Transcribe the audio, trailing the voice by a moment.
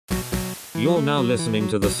You're now listening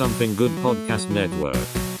to the Something Good Podcast Network.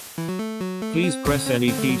 Please press any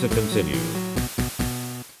key to continue.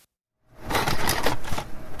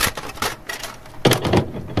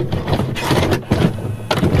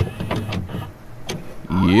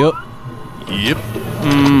 Yep.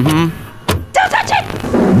 Don't touch it!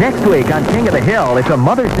 Next week on King of the Hill, it's a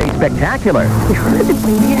Mother's Day spectacular.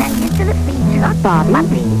 Bobby.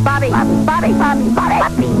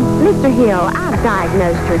 Mr. Hill, I've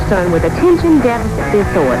diagnosed your son with attention deficit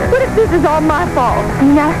disorder. What if this is all my fault?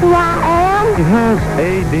 You know who I am? He has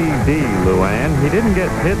ADD, Luann. He didn't get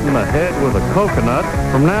hit in the head with a coconut.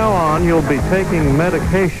 From now on, you'll be taking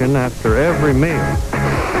medication after every meal.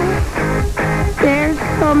 There's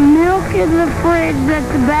some milk in the fridge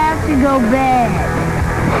that's about to go bad.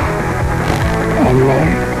 And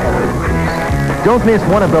there Don't miss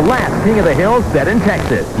one of the last King of the Hills set in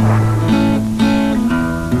Texas.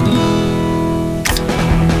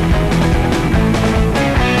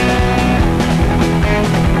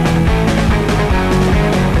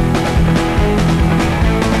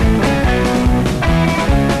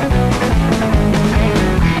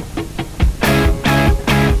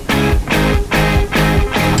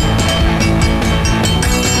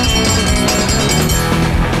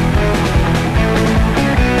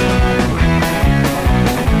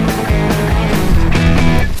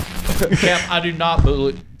 Cap, I do not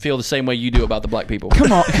feel the same way you do about the black people.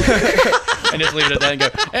 Come on. And just leave it at that and go,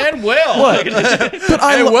 and well. What?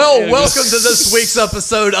 Welcome to this week's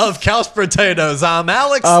episode of Couch Potatoes. I'm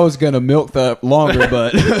Alex. I was going to milk that longer,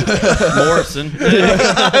 but... Morrison.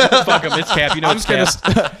 Fuck him, it's Cap. You know it's Cap.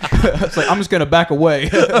 It's like, I'm just going to back away.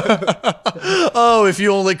 Oh, if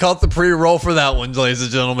you only caught the pre-roll for that one, ladies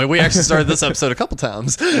and gentlemen. We actually started this episode a couple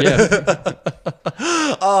times. Yeah.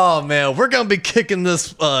 Oh, man. We're going to be kicking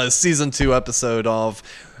this season 2 episode off.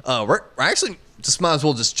 We're actually... just might as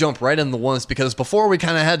well just jump right in the ones because before we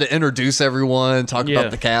kind of had to introduce everyone, talk about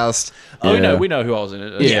the cast. We know who all's in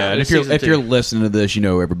it. Yeah, and if you're listening to this, you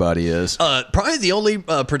know who everybody is. Probably the only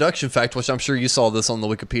production fact, which I'm sure you saw this on the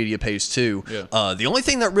Wikipedia page too. Yeah. The only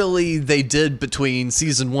thing that really they did between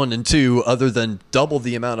season 1 and 2, other than double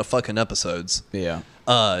the amount of fucking episodes. Yeah.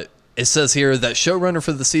 It says here that showrunner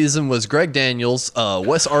for the season was Greg Daniels.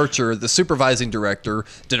 Wes Archer, the supervising director,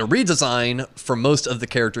 did a redesign for most of the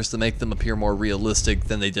characters to make them appear more realistic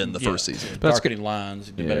than they did in the first season. Darkening lines,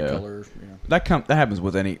 do better colors. That happens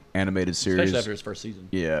with any animated series. Especially after its first season.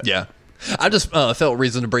 Yeah. I just felt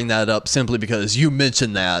reason to bring that up simply because you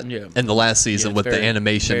mentioned that in the last season with the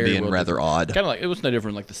animation being rather odd. Kind of like, it was no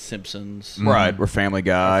different like The Simpsons. Right, or Family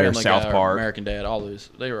Guy or South Park. American Dad, all those.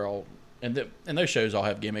 They were all... And those shows all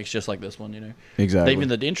have gimmicks just like this one, you know. Exactly. Even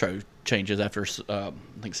the intro changes after, I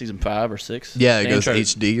think, season 5 or 6. Yeah, it goes intro,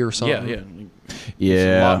 HD or something. Yeah.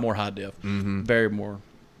 It's a lot more high def. Mm-hmm. Very more.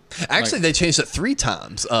 Actually, they changed it 3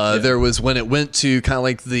 times. There was when it went to kind of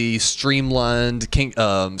like the streamlined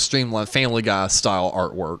Family Guy style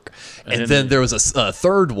artwork. And then there was a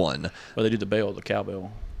third one. Where they do the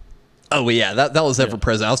cowbell. Oh, yeah, that was ever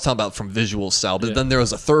present. I was talking about from visual style. But then there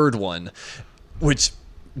was a third one, which...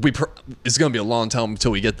 it's going to be a long time until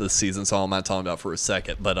we get this season, so I'm not talking about for a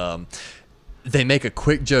second. But they make a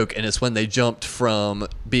quick joke, and it's when they jumped from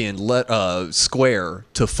being square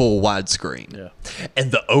to full widescreen. Yeah.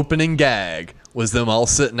 And the opening gag was them all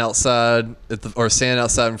sitting outside or standing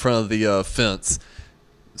outside in front of the fence,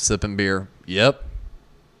 sipping beer. Yep.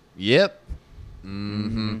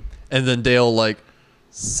 Mm-hmm. And then Dale like,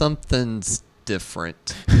 something's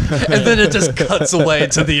different. And then it just cuts away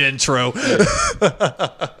to the intro.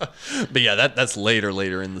 But yeah, that's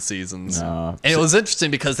later in the seasons. And it was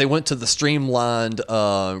interesting because they went to the streamlined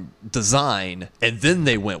design and then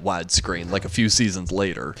they went widescreen like a few seasons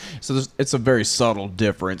later. So it's a very subtle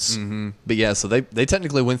difference. Mm-hmm. But yeah, so they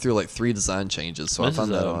technically went through like 3 design changes, so I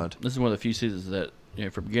found that odd. This is one of the few seasons that, you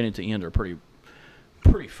know, from beginning to end are pretty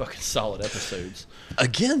fucking solid episodes.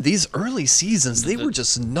 Again, these early seasons, they were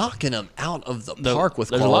just knocking them out of the park with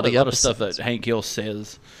quality. There's a lot of stuff that Hank Hill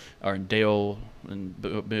says, or Dale and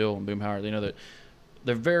Bill and Boomhauer, they know that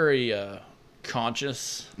they're very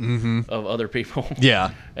conscious of other people.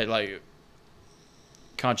 Yeah. And like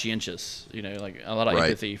conscientious, you know, like a lot of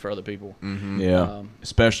empathy for other people. Mm-hmm. Yeah.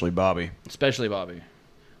 Especially Bobby.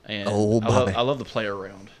 And Bobby. I love the play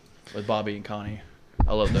around with Bobby and Connie.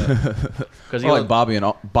 I love that. Because like Bobby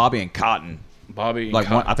and Cotton.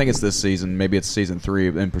 I think it's this season. Maybe it's season 3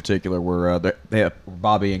 in particular, where they have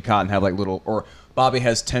Bobby and Cotton have like little, or Bobby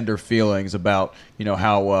has tender feelings about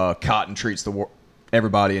how Cotton treats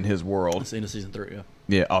everybody in his world. It's the end of season 3. Yeah.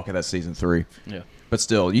 Yeah. Okay, that's season 3. Yeah. But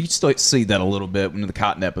still, you can still see that a little bit in the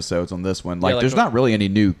Cotton episodes on this one. Like, like there's not really any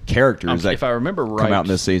new characters that if I remember right, come out in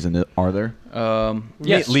this season, are there?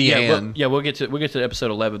 Yes, Leanne. We'll get to episode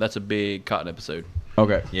 11. That's a big Cotton episode.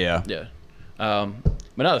 Okay, yeah. Yeah.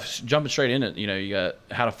 But no, jumping straight in it, you got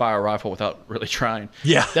how to fire a rifle without really trying.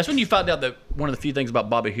 Yeah. That's when you find out that one of the few things about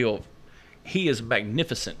Bobby Hill, he is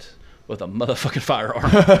magnificent with a motherfucking firearm.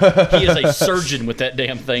 He is a surgeon with that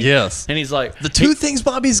damn thing. Yes. And he's like... The two things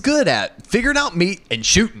Bobby's good at, figuring out meat and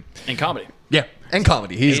shooting. And comedy. Yeah, and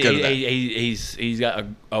comedy. He's good at that. He's got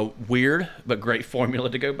a weird but great formula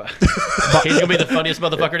to go by. He's going to be the funniest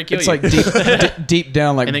motherfucker to kill It's you. like deep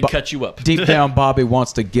down, like... And then cut you up. Deep down, Bobby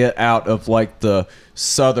wants to get out of, like, the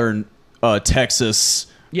southern Texas,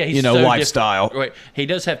 he's lifestyle. Right. He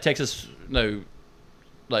does have Texas,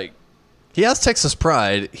 like... He has Texas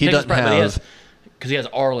pride. He Texas doesn't pride, have... Because he has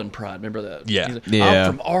Arlen pride. Remember that? Yeah. He's like, Yeah.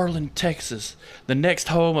 I'm from Arlen, Texas, the next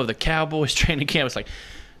home of the Cowboys training camp. It's like,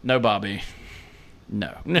 no, Bobby.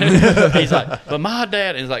 No. He's like, but my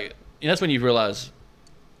dad is like, that's when you realize,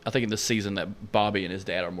 I think in this season, that Bobby and his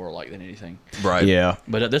dad are more alike than anything. Right. Yeah.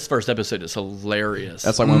 But this first episode is hilarious.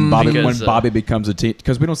 That's like when Bobby because, becomes a teen,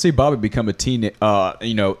 because we don't see Bobby become a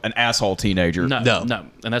an asshole teenager. No.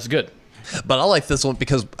 And that's good. But I like this one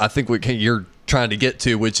because I think what you're trying to get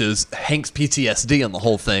to, which is Hank's PTSD on the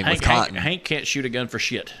whole thing with Cotton. Hank can't shoot a gun for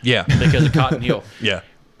shit. Yeah. Because of Cotton Hill. Yeah.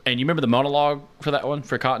 And you remember the monologue for that one,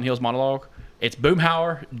 for Cotton Hill's monologue? It's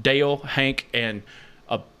Boomhauer, Dale, Hank, and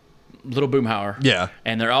a little Boomhauer. Yeah.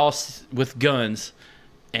 And they're all with guns,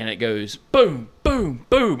 and it goes boom, boom,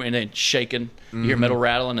 boom, and then shaking. You hear metal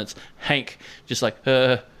rattling. It's Hank just like,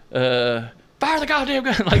 fire the goddamn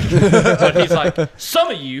gun. Like, but he's like,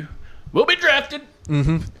 some of you will be drafted.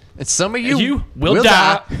 Mm-hmm. And some of you will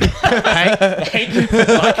die. Hank.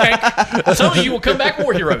 Some of you will come back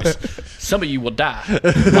war heroes. Some of you will die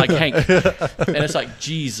like Hank. And it's like,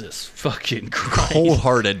 Jesus fucking Christ.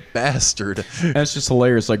 Cold-hearted bastard. And it's just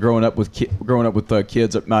hilarious. Like growing up with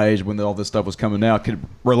kids at my age when all this stuff was coming out could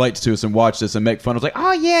relate to us and watch this and make fun of like,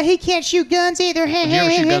 oh yeah, he can't shoot guns either. Did you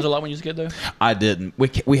ever shoot guns a lot when you was a kid though? I didn't.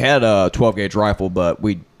 We had a 12 gauge rifle, but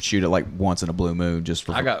we shoot it like once in a blue moon just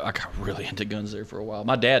for. I got really into guns there for a while.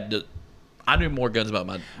 My dad did. I knew more guns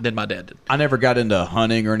than my dad did. I never got into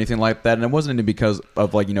hunting or anything like that, and it wasn't even because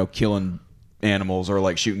of like killing animals or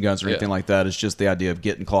like shooting guns or anything like that. It's just the idea of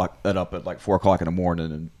getting clocked up at like 4 o'clock in the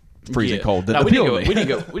morning and freezing cold. No, we didn't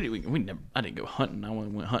go. I didn't go hunting. I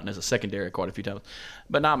went hunting as a secondary quite a few times.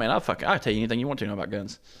 But nah, man, I'll tell you anything you want to know about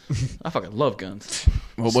guns. I fucking love guns.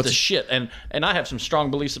 Well, what's the shit? And I have some strong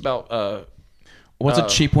beliefs about. What's a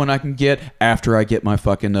cheap one I can get after I get my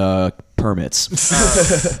fucking permits?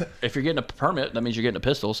 If you're getting a permit, that means you're getting a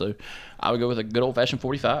pistol. So I would go with a good old fashioned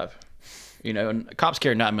 45. And cops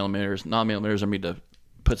carry 9mm. 9mm are made to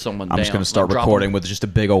put someone down. I'm just going to start recording with just a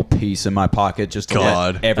big old piece in my pocket just to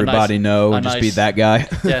let everybody know and just be that guy.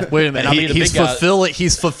 Yeah. Wait a minute.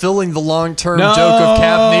 He's fulfilling the long-term joke of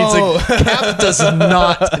Cap does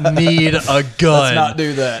not need a gun. Let's not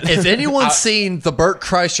do that. If anyone's seen the Burt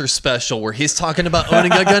Kreischer special where he's talking about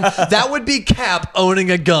owning a gun, that would be Cap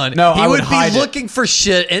owning a gun. No, he I would be looking for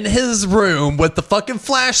shit in his room with the fucking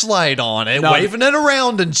flashlight on it, waving it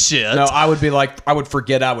around and shit. No, I would be like, I would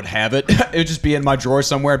forget I would have it. It would just be in my drawer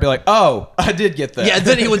somewhere. I'd be like, oh, I did get that. Yeah,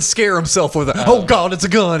 then he would scare himself with it. Oh, God, it's a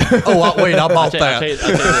gun. Oh, wait, I bought that. I'll tell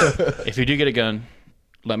you, if you do get a gun,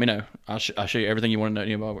 let me know. I'll show you everything you want to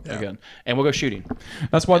know about a gun. And we'll go shooting.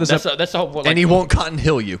 That's why that's the whole... Like, and he won't Cotton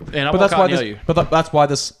Hill you. And I won't Cotton Hill you. But that's why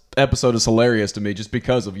this episode is hilarious to me, just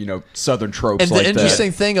because of, Southern tropes and like that. And the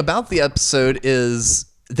interesting thing about the episode is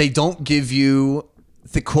they don't give you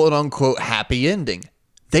the quote-unquote happy ending.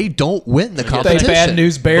 They don't win the competition. They bad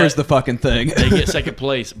news bears the fucking thing. They get second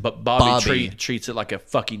place, but Bobby treats it like a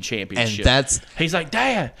fucking championship. And he's like,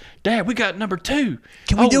 Dad, we got number 2.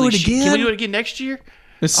 Can we do it again? Can we do it again next year?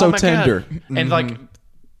 It's so tender. God. And like,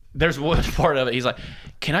 there's one part of it. He's like,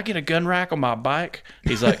 can I get a gun rack on my bike?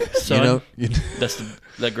 He's like, son, that's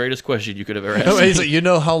the greatest question you could have ever asked. He's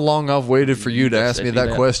like, how long I've waited for you to ask me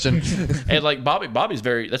that question? And like Bobby's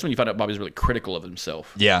that's when you find out Bobby's really critical of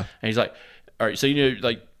himself. Yeah. And he's like, all right, so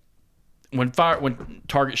like when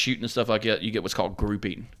target shooting and stuff like that, you get what's called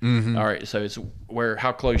grouping. Mm-hmm. All right, so it's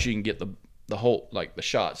how close you can get the whole, like the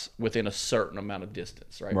shots within a certain amount of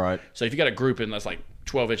distance, right? Right. So if you got a grouping that's like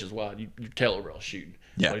 12 inches wide, you tell it real shooting.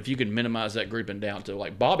 Yeah. But if you can minimize that grouping down to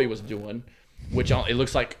like Bobby was doing, which it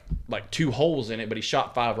looks like 2 holes in it, but he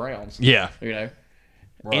shot 5 rounds. Yeah.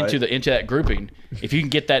 Into that grouping. If you can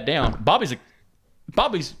get that down, Bobby's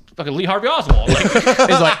fucking Lee Harvey Oswald.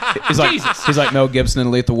 He's like Mel Gibson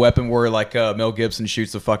in Lethal Weapon, where like Mel Gibson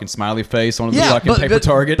shoots the fucking smiley face on the fucking paper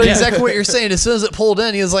target. But exactly what you're saying. As soon as it pulled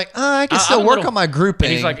in, he was like, I can still work on my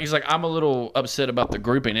grouping. And he's like, I'm a little upset about the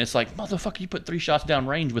grouping. It's like, motherfucker, you put 3 shots down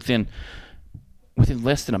range within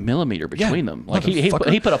less than a millimeter between them. Like he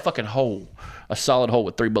put a fucking hole, a solid hole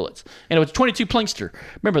with 3 bullets, and it was 22 Plinkster.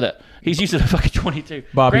 Remember that? He's using a fucking 22.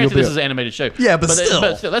 Bobby, granted, this is an animated show. Yeah, but still,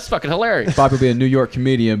 that's fucking hilarious. Bobby will be a New York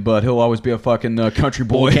comedian, but he'll always be a fucking country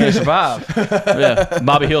boy. Can't survive. Yeah,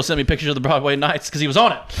 Bobby Hill sent me pictures of the Broadway Nights because he was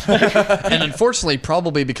on it. And unfortunately,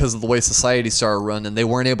 probably because of the way society started running, they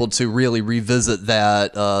weren't able to really revisit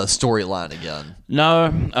that storyline again.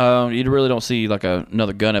 No, you really don't see like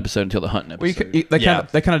another gun episode until the hunting episode.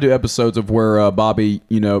 They kind of do episodes of where Bobby,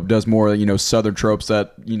 does more, Southern tropes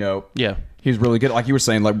that, he's really good. Like you were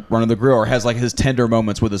saying, like running the grill, or has like his tender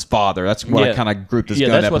moments with his father. That's what I kind of grouped this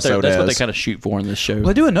gun episode that's as. what they kind of shoot for in this show. Well,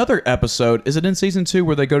 they do another episode. Is it in season 2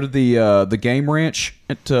 where they go to the game ranch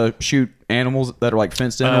to shoot animals that are like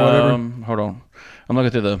fenced in or whatever? Hold on, I'm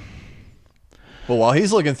looking through the. Well, while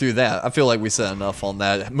he's looking through that, I feel like we said enough on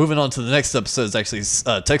that. Moving on to the next episode is actually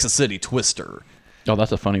Texas City Twister. Oh,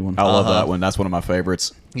 that's a funny one. I love that one. That's one of my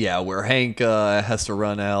favorites. Yeah, where Hank has to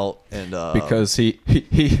run out and because he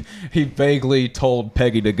vaguely told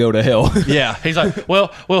Peggy to go to hell. Yeah, he's like,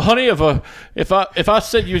 well, honey, if I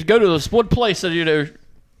said you go to this one place that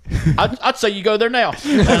I'd say you go there now.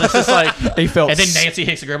 And it's just like he felt. And then Nancy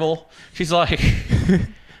Hicks Gribble, she's like,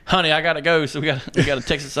 honey, I gotta go. So we got a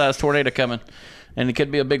Texas-sized tornado coming, and it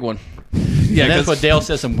could be a big one. Yeah, and that's what Dale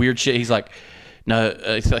says. Some weird shit. He's like, no,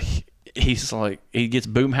 it's like. He's like, he gets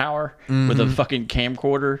Boomhauer with a fucking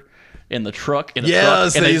camcorder in the truck. And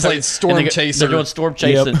he's like storm chaser. They're doing storm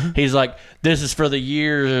chasing. Yep. He's like, this is for the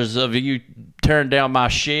years of you tearing down my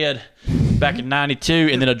shed back in '92,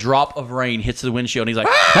 and then a drop of rain hits the windshield, and he's like,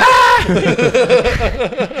 ah!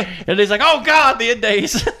 And he's like, oh God, the end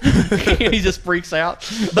days. He just freaks out.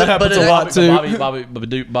 That happens a lot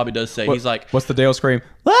too. Bobby does say, he's like, what's the Dale scream?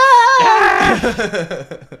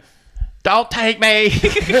 Don't take me.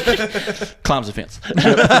 Climbs the fence.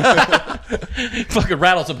 Fucking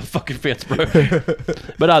rattles up a fucking fence, bro.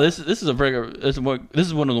 But this is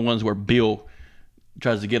one of the ones where Bill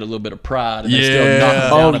tries to get a little bit of pride and they still knock him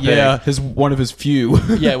down a peg. One of his few.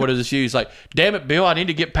 Yeah, one of his few. He's like, damn it, Bill, I need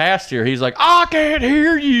to get past here. He's like, I can't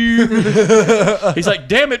hear you. He's like,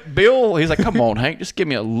 damn it, Bill. He's like, come on, Hank, just give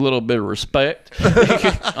me a little bit of respect.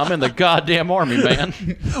 I'm in the goddamn army, man.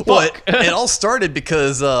 Well, it all started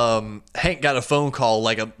because Hank got a phone call,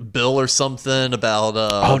 like a bill or something about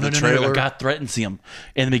the trailer. No. A guy threatens him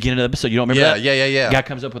in the beginning of the episode. You don't remember that? Yeah. Guy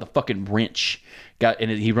comes up with a fucking wrench.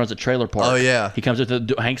 And he runs a trailer park. Oh, yeah. He comes up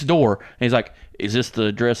to Hank's door, and he's like, is this the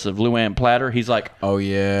address of Luann Platter? He's like, oh,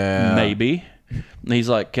 yeah. Maybe. And he's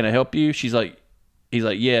like, can I help you? He's like,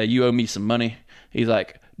 yeah, you owe me some money. He's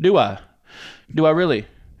like, do I? Do I really?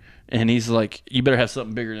 And he's like, you better have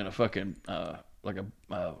something bigger than a fucking, something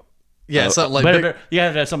like better, you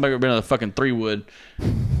have to have something bigger than a fucking 3-wood.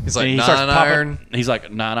 He's like, 9-iron. He's like,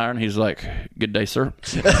 9-iron. He's like, good day, sir.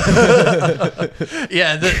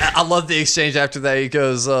 Yeah, and then I love the exchange after that. He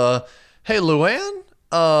goes, hey, Luann,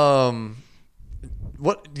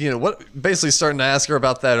 what basically starting to ask her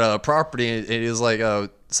about that property, and he's like,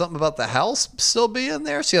 something about the house still being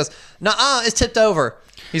there? She goes, nuh-uh, it's tipped over.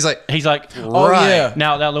 He's like, oh, right. Yeah.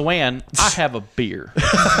 Now, Luann, I have a beer.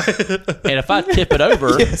 And if I tip it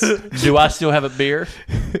over, do I still have a beer?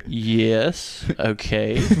 Yes.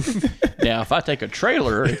 Okay. Now, if I take a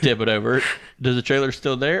trailer and tip it over, does the trailer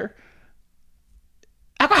still there?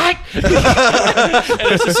 And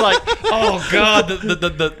it's just like, oh God,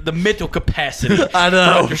 the mental capacity I know.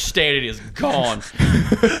 for understanding is gone.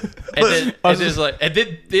 And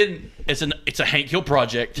then it's a Hank Hill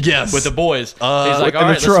project. Yes. With the boys. He's like, all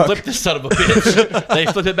right, let's flip this son of a bitch. They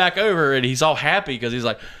flip it back over, and he's all happy because he's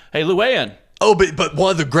like, hey, Luann. Oh, but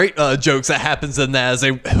one of the great jokes that happens in that is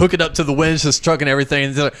they hook it up to the winch, this truck and everything,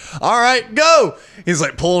 and they're like, all right, go. He's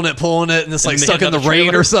like pulling it, and it's like stuck in the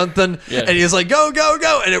rain or something. Yeah. And he's like, go.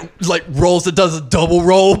 And it like rolls, it does a double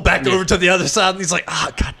roll back over to the other side, and he's like,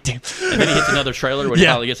 god damn. And then he hits another trailer when he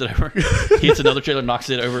finally gets it over. He hits another trailer,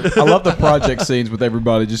 knocks it over. I love the project scenes with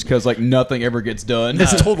everybody just because like nothing ever gets done.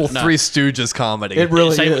 It's total Three Stooges comedy. It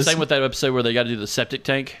really is. Same with that episode where they got to do the septic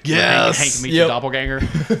tank. Yes. Hank meets the doppelganger.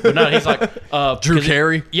 But no, he's like... Drew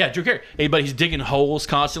Carey. Drew Carey. But he's digging holes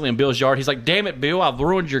constantly in Bill's yard. He's like, damn it, Bill, I've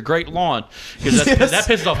ruined your great lawn. Because that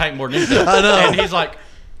pisses off Hank more than anything. I know. And he's like,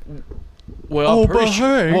 well,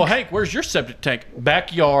 Hank, where's your septic tank?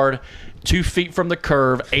 Backyard. 2 feet from the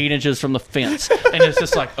curve, 8 inches from the fence. And it's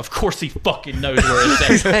just like, of course he fucking knows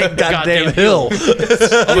where it's at. Goddamn hill.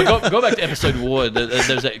 Go back to episode 1.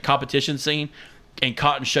 There's that competition scene, and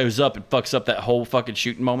Cotton shows up and fucks up that whole fucking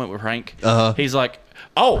shooting moment with Hank. He's like,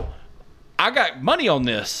 oh, I got money on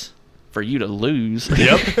this for you to lose.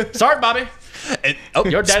 Yep. Sorry, Bobby. And,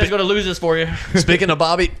 Your daddy's going to lose this for you. Speaking of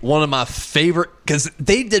Bobby, one of my favorite, because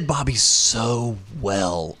they did Bobby so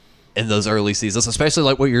well in those early seasons, especially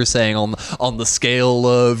like what you're saying on the scale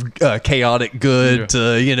of chaotic good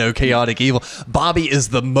to chaotic evil. Bobby is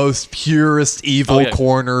the most purest evil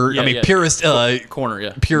corner. Purest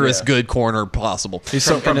corner. Purest good corner possible. He's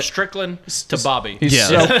From Strickland to Bobby. He's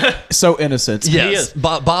so innocent. Yes, He is.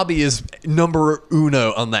 Bobby is number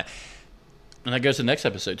uno on that. And that goes to the next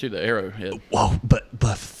episode too, the Arrowhead. Whoa, but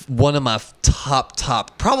one of my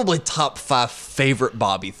probably top 5 favorite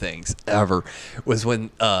Bobby things ever was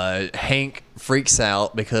when Hank freaks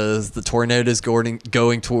out because the tornado is going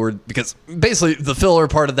toward, because basically the filler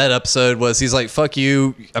part of that episode was he's like, fuck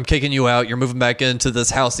you, I'm kicking you out, you're moving back into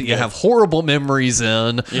this house that you have horrible memories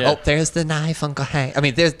in. Oh, there's the knife, Uncle Hank. I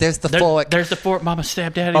mean, there's the fork. There's the fork Mama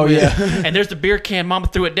stabbed Daddy with. And there's the beer can Mama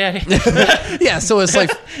threw at Daddy. Yeah, so it's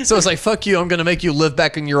like fuck you, I'm gonna make you live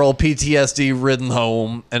back in your old PTSD ridden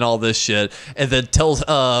home and all this shit. And then tells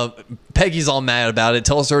Peggy's all mad about it,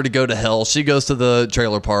 tells her to go to hell. She goes to the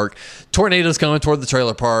trailer park. Tornado's coming toward the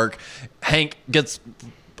trailer park. Hank gets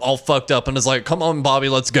all fucked up and is like, come on, Bobby,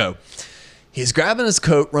 let's go. He's grabbing his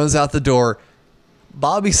coat, runs out the door.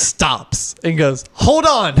 Bobby stops and goes, hold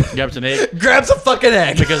on. Grabs an egg. Grabs a fucking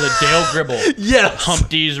egg. Because of Dale Gribble. Yes.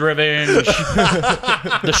 Humpty's revenge.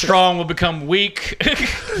 The strong will become weak.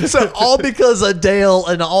 So all because of Dale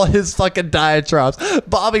and all his fucking diatribes.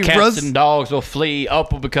 Bobby Cats runs. and dogs will flee.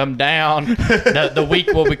 Up will become down. The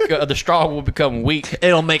weak will the strong will become weak.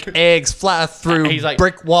 It'll make eggs fly through He's like,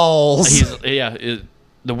 brick walls. The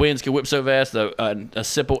winds can whip so fast a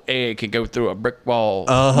simple egg can go through a brick wall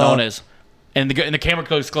known as. And the camera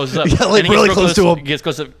closes up. Yeah, like and really close to him. He gets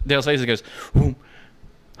close to Dale's face and goes,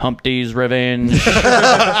 Humpty's revenge.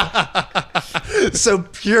 So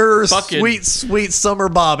pure, sweet summer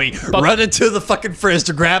Bobby running to the fucking fridge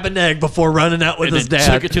to grab an egg before running out with his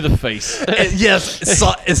dad. Took it to the face. And yes,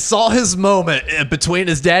 it saw his moment between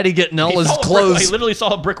his daddy getting all his clothes. He literally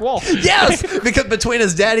saw a brick wall. Yes, because between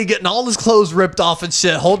his daddy getting all his clothes ripped off and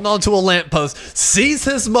shit, holding onto a lamppost, sees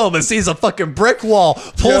his moment, sees a fucking brick wall,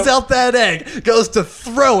 pulls out that egg, goes to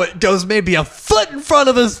throw it, goes maybe a foot in front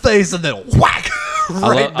of his face, and then whack.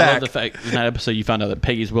 I love the fact in that episode you find out that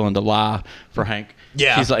Peggy's willing to lie for Hank.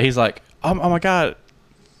 Yeah, he's like, oh my God,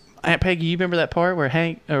 Aunt Peggy, you remember that part where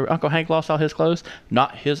Uncle Hank lost all his clothes?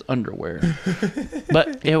 Not his underwear,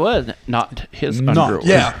 but it was not his underwear.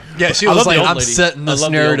 Yeah. She was like, I'm setting this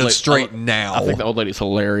narrative straight now. I think the old lady's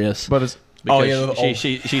hilarious, but it's.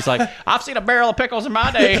 She's like, I've seen a barrel of pickles in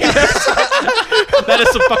my day. That is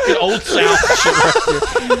some fucking old South shit right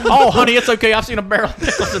there. Oh, honey, it's okay. I've seen a barrel of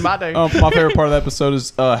pickles in my day. My favorite part of the episode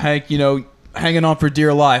is Hank, hanging on for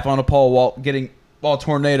dear life on a pole while a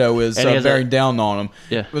tornado is bearing down on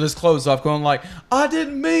him with his clothes off, going like, I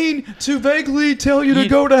didn't mean to vaguely tell you to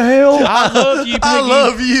go to hell. I love you, Peggy. I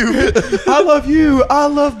love you. I love you. I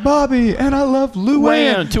love Bobby. And I love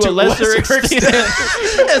Luann. To a lesser extent.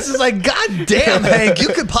 It's just like, God damn, Hank, you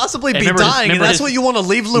could possibly be dying, and that's what you want to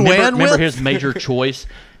leave Luann with? Remember his major choice?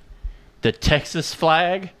 The Texas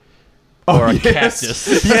flag? Or a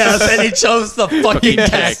cactus. Yes, and he chose the fucking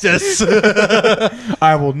cactus.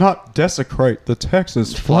 I will not desecrate the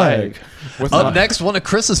Texas flag. Up next, one of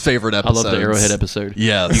Chris's favorite episodes. I love the Arrowhead episode.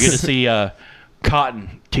 Yes. You get to see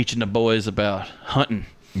Cotton teaching the boys about hunting.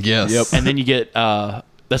 Yes. Yep. And then you get...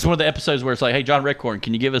 that's one of the episodes where it's like, hey, John Redcorn,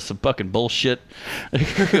 can you give us some fucking bullshit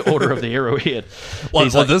Order of the Arrowhead? Well,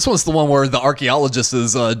 this one's the one where the archaeologist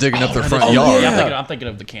is digging up their front yard. Yeah, I'm thinking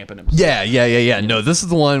of the camping episode. Yeah. No, this is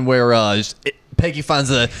the one where Peggy finds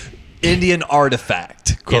a Indian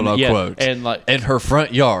artifact, quote unquote, in her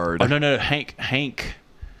front yard. Oh, no. Hank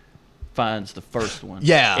finds the first one.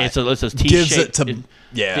 Yeah. It's a T-shaped. Gives it to...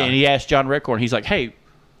 And he asks John Redcorn, he's like, hey,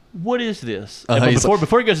 what is this?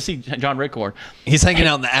 Before he goes to see John Redcorn, he's hanging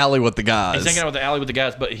out in the alley with the guys. He's hanging out in the alley with the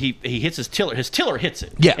guys, but he hits his tiller. His tiller hits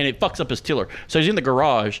it. Yeah. And it fucks up his tiller. So he's in the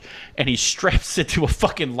garage, and he straps it to a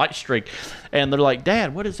fucking light string. And they're like,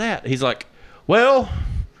 Dad, what is that? He's like, well,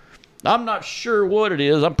 I'm not sure what it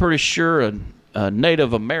is. I'm pretty sure a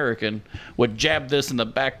Native American would jab this in the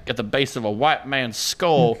back at the base of a white man's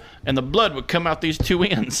skull, and the blood would come out these two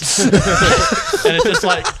ends. And it's just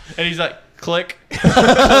like, and he's like, click, click.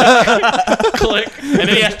 And then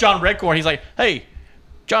he asked John Redcorn. He's like, hey,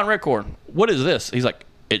 John Redcorn, what is this? He's like,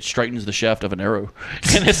 it straightens the shaft of an arrow.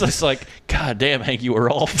 And it's just like, God damn, Hank, you were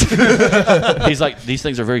off. He's like, these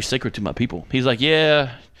things are very sacred to my people. He's like,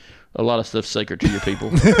 yeah, a lot of stuff's sacred to your people.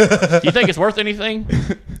 You think it's worth anything?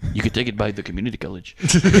 You could take it by the community college.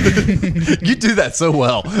 You do that so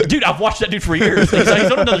well. Dude, I've watched that dude for years. He's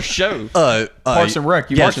on another show. Parks and Rec.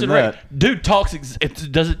 You mentioned that. Dude talks.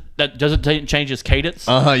 It doesn't change his cadence.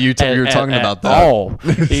 You were talking about that. All.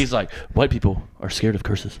 He's like, white people are scared of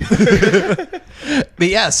curses. But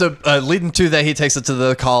yeah, so leading to that, he takes it to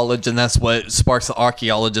the college, and that's what sparks the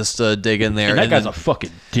archaeologist to dig in there. And that guy's a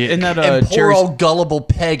fucking dick. And that and poor old gullible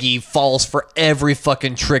Peggy falls for every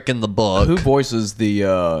fucking trick in the book. Who voices the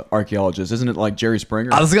archaeologist? Isn't it like Jerry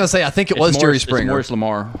Springer? I was gonna say, I think it was Jerry Springer. It's Maurice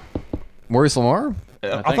Lamar. Maurice Lamar?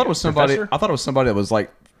 I thought it was somebody. Professor? I thought it was somebody that was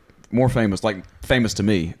like more famous, like famous to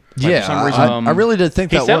me. Yeah, for some reason, I really did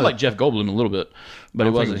think He that sounded was like Jeff Goldblum a little bit, but it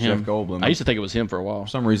think wasn't it was him. Jeff Goldblum. I used to think it was him for a while. for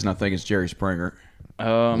some reason I think it's Jerry Springer.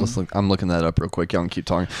 I'm looking that up real quick. Y'all can keep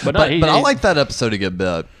talking. But But, no, I like that episode a good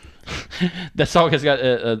bit. That song has got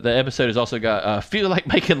the episode has also got "Feel Like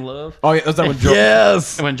Making Love." Oh yeah, that's that when Joe,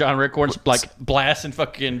 Yes. And when John Rickord's like blasting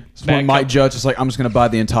fucking. when Mike Judge is like, I'm just going to buy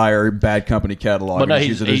the entire Bad Company catalog. But no, and he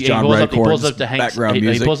use it as John pulls up to Redcord's Hank's. background He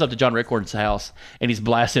music. pulls up to John Rickord's house and he's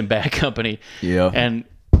blasting Bad Company. Yeah. And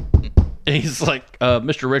he's like,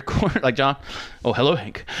 Mr. Redcord, like John. Oh, hello,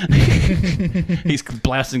 Hank. He's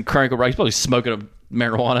blasting Crank Rock. He's probably smoking a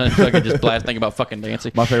marijuana and fucking just blasting about fucking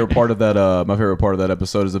dancing. My favorite part of that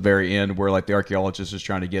episode is the very end where like the archaeologist is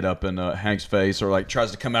trying to get up in Hank's face or like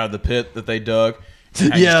tries to come out of the pit that they dug.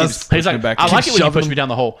 Hank just Yes. keeps pushing He's like, him back I in. like it when you shoving push me down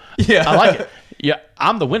the hole. Yeah. I like it. Yeah,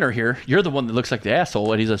 I'm the winner here. You're the one that looks like the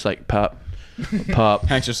asshole. And he's just like, pop.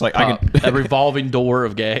 Hank's just like, Pop. I can. A revolving door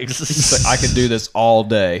of gags. I could do this all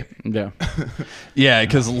day. Yeah. Yeah,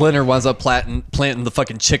 because Leonard winds up planting the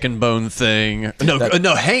fucking chicken bone thing.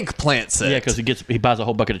 No, Hank plants it. Yeah, because he buys a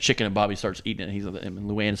whole bucket of chicken and Bobby starts eating it. And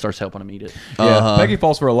Luann starts helping him eat it. Yeah, Peggy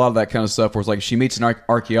falls for a lot of that kind of stuff. Where it's like she meets an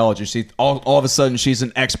archaeologist, all of a sudden she's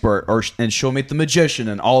an expert, and she'll meet the magician,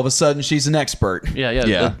 and all of a sudden she's an expert.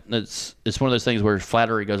 Yeah. It's one of those things where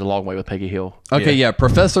flattery goes a long way with Peggy Hill. Okay, yeah.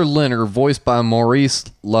 Professor Leonard, voiced by Maurice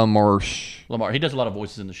Lamarche. Lamar, he does a lot of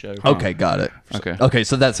voices in the show. Okay, got it. Okay.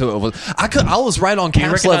 So that's who it was. I was right on You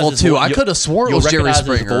Camp's recognize level his too. vo- I you- could have sworn it you'll was Jerry recognize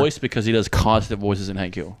Springer. his voice because he does constant voices in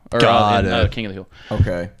Hank Hill or Got in, it. King of the Hill.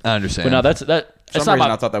 Okay. I understand. But no, that's that. It's some not reason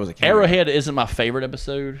my, I thought that was a cameo. Arrowhead isn't my favorite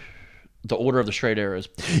episode. The Order of the Straight Arrows.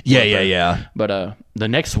 Yeah. But the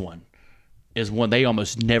next one is one they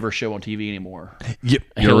almost never show on TV anymore. Yep,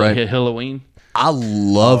 you're right. Halloween. I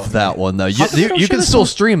love that one though. You can still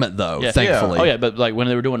stream it though, Yeah. thankfully. Oh yeah, but like when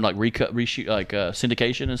they were doing like reshoot, like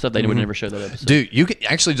syndication and stuff, they would never show that episode. Dude, you can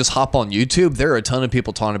actually just hop on YouTube. There are a ton of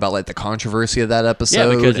people talking about like the controversy of that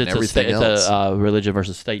episode Yeah, because and everything it's else. a religion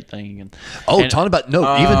versus state thing. And Talking about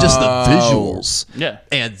even just the visuals. Yeah.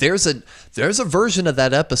 And there's a version of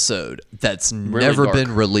that episode that's never dark.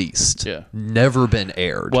 been released. Yeah. Never been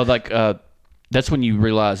aired. Well, like that's when you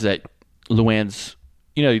realize that Luann's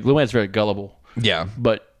very gullible. Yeah.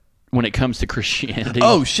 But when it comes to Christianity,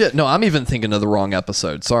 Oh shit! No, I'm even thinking of the wrong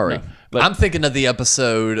episode. Sorry, No, but- I'm thinking of the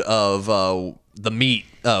episode of the meat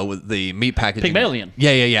with the meat packaging. Pygmalion.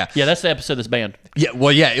 Yeah. yeah, that's the episode that's banned. Yeah.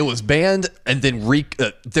 Well, yeah, it was banned, and then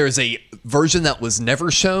there's a version that was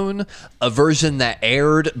never shown, a version that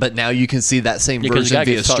aired, but now you can see that same Because the version guy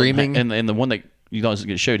via gets sawed streaming. and the one that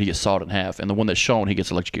get showed, he gets sawed in half, and the one that's shown, he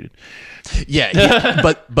gets electrocuted. Yeah,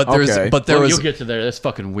 but there Okay. was. You'll get to there. That's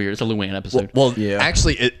fucking weird. It's a Luann episode. Well, Yeah.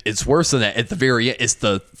 actually, it's worse than that. At the very end, it's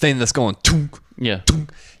the thing that's going. Tunk, Yeah.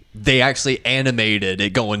 tunk. They actually animated it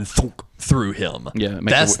going thunk through him. Yeah, it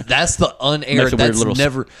makes that's the unaired. makes a weird That's little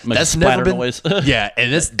never. makes That's a never splatter been. noise. Yeah,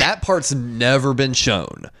 and that part's never been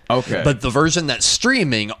shown. Okay. but the version that's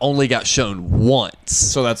streaming only got shown once.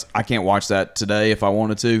 So I can't watch that today if I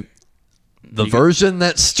wanted to. The version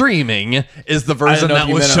that's streaming is the I version didn't know if that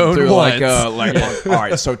you was meant shown through once. all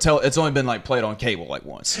right. So it's only been like played on cable like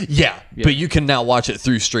once. Yeah, but you can now watch it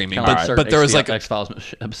through streaming. But there was like X Files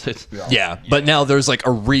episodes. Yeah, but now there's like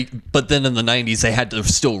but then in the 90s they had to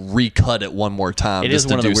still recut it one more time. It just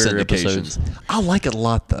is one to of the do weirder syndications. episodes. I like it a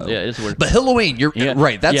lot though. Yeah, it is weird. But Halloween, you're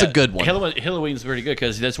right. That's Yeah, a good one. Halloween's pretty good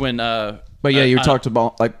because that's when. But yeah, you talked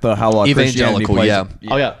about like the how Christianity Evangelical, plays. yeah.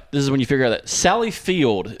 Oh yeah, this is when you figure out that Sally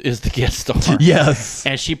Field is the guest star. Yes.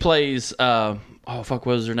 and she plays. What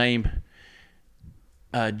was her name?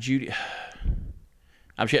 Judy.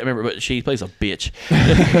 I'm sure I remember, but she plays a bitch.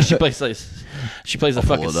 she plays a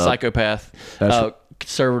fucking psychopath,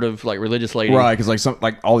 conservative, like religious lady. Right, because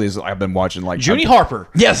all these I've been watching like Junie Harper.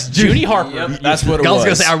 Yes, Junie Harper. Yep, that's what it was. I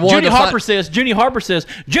was gonna say Junie Harper says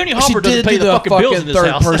Junie Harper doesn't pay the fucking bills in this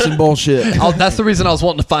house. Third-person bullshit. That's the reason I was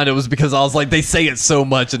wanting to find it, was because I was like, they say it so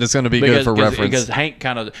much and it's going to be good for reference. Because Hank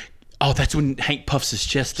kind of. Oh, that's when Hank puffs his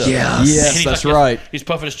chest up. Yes, that's right. He's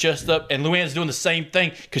puffing his chest up, and Luann's doing the same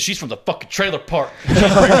thing because she's from the fucking trailer park. You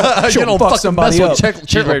don't fuck somebody up.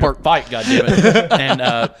 Trailer park fight, goddammit.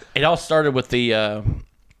 And it all started with the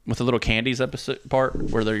little candies episode part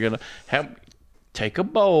where they're gonna take a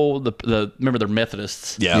bowl. Remember they're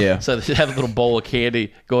Methodists. Yeah. So they have a little bowl of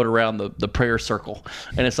candy going around the prayer circle,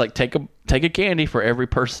 and it's like take a candy for every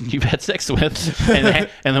person you've had sex with, and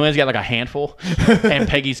Luann's got like a handful, and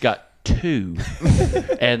Peggy's got 2,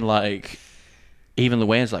 and like even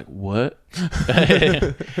Luann's like, what?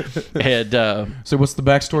 And so what's the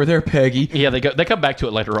backstory there, Peggy? Yeah, they come back to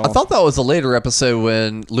it later on. I thought that was a later episode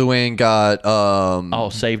when Luann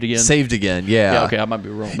got saved again. Saved again, yeah. Yeah, okay, I might be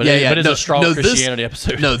wrong, but it's a strong Christianity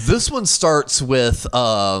episode. No, this one starts with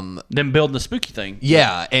them building the spooky thing.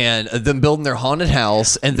 Yeah, and them building their haunted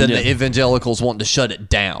house, and then the evangelicals wanting to shut it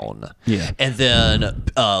down. Yeah, and then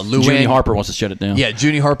Luann Junie Harper wants to shut it down. Yeah,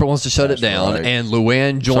 Junie Harper wants to shut it down, right. and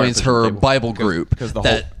Luann joins her Bible group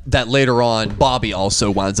that later on Bobby also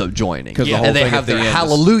winds up joining. And they have their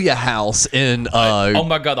Hallelujah house in oh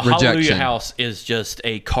my god, the rejection. Hallelujah house is just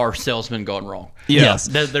a car salesman gone wrong. Yes.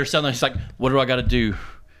 They're selling, it's like, what do I got to do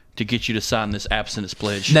to get you to sign this abstinence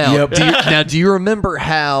pledge? Now, do you remember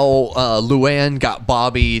how Luann got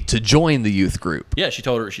Bobby to join the youth group? Yeah, she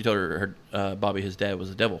told her Bobby, his dad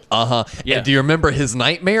was a devil. Yeah. And do you remember his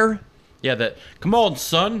nightmare? Yeah, come on,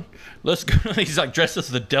 son, let's go. He's like dressed as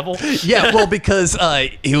the devil. Yeah, well, because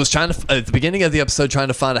he was trying to, at the beginning of the episode, trying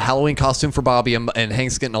to find a Halloween costume for Bobby, and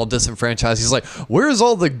Hank's getting all disenfranchised. He's like, where's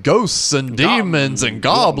all the ghosts and demons and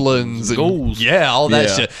goblins and ghouls? Yeah, all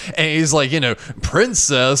that shit. And he's like,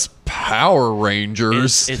 Princess Power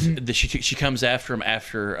Rangers. She comes after him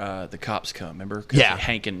after the cops come, remember? Yeah.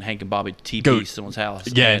 Hank and Bobby TP someone's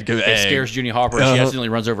house. Yeah. And it scares Junie Harper, and she accidentally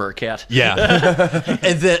runs over her cat. Yeah.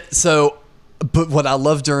 And then, but what I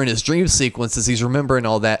love during his dream sequence is he's remembering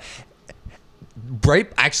all that. Right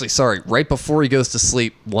before he goes to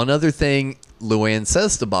sleep, one other thing Luann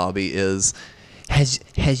says to Bobby is,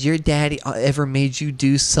 Has your daddy ever made you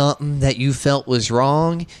do something that you felt was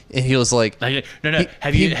wrong? And he was like, No.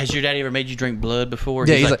 Has your daddy ever made you drink blood before?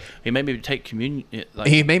 Yeah, he's like, he made me take communion.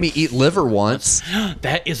 He made me eat liver once.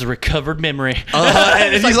 That is a recovered memory.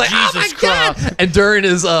 And he's like, Jesus oh my Christ. God. And during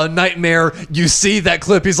his nightmare, you see that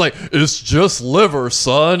clip. He's like, it's just liver,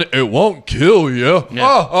 son. It won't kill you.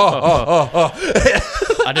 Yeah.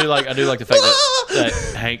 I do like the fact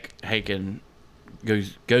that Hank and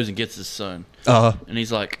goes and gets his son. And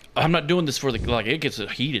he's like, I'm not doing this for it gets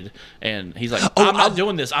heated. And he's like, I'm not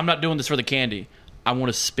doing this for the candy. I want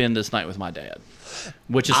to spend this night with my dad.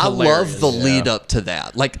 Which is hilarious. love the lead up to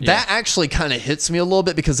that. That actually kind of hits me a little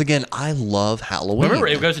bit because, again, I love Halloween. Remember,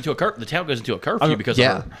 it goes into the town goes into a curfew because of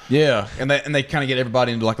her. Yeah, and they kind of get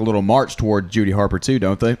everybody into like a little march toward Judy Harper too,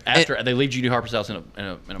 don't they? After they leave Judy Harper's house in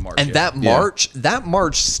a march. And that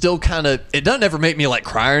march still kind of, it doesn't ever make me like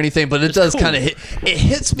cry or anything, but it does kind of hit. It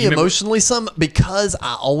hits me emotionally some because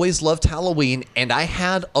I always loved Halloween, and I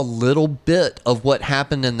had a little bit of what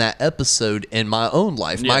happened in that episode in my own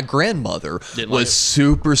life. My grandmother was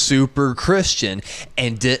super, super Christian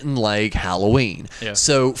and didn't like Halloween. Yeah.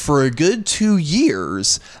 So for a good 2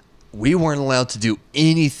 years, we weren't allowed to do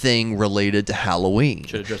anything related to Halloween.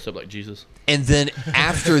 Should have dressed up like Jesus. And then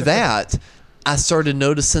after that, I started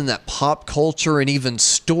noticing that pop culture and even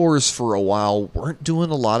stores for a while weren't doing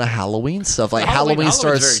a lot of Halloween stuff. Like Halloween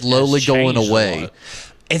started slowly going away.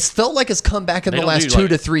 It's felt like it's come back in the last 2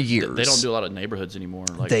 to 3 years. They don't do a lot of neighborhoods anymore.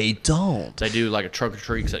 They don't. They do like a trunk or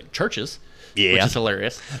treat at churches. Yeah, which is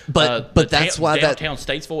hilarious. But that's why downtown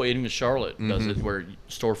Statesville, even Charlotte, does it where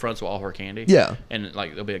storefronts will offer candy. Yeah, and like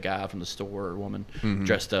there'll be a guy from the store or woman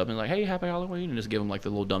dressed up and like, hey, happy Halloween, and just give them like the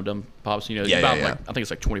little dum pops. Like, I think it's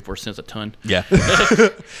like 24 cents a ton. Yeah,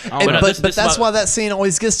 but that's why that scene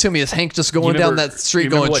always gets to me is Hank just going down that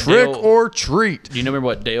street going trick or treat. Do you remember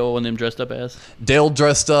what Dale and them dressed up as? Dale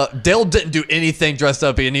didn't do anything dressed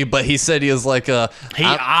up but he said he was like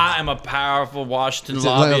I am a powerful Washington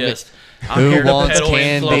lobbyist. Who wants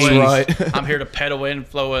candy? Right. I'm here to peddle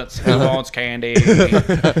influence. Who wants candy?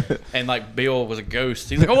 And like Bill was a ghost.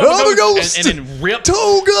 He's like, oh, I'm a ghost. And then ripped the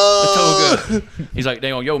toga. He's like,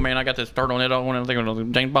 dang, yo, man, I got this turtleneck on. I'm thinking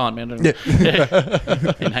of James Bond, man.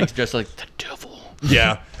 And Hank's dressed like the devil.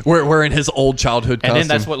 Yeah, wearing his old childhood costume. And then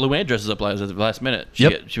that's what Luann dresses up as at the last minute. She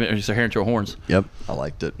makes her hair into her horns. Yep, I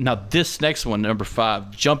liked it. Now this next one, number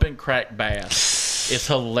 5, jumping crack bass, is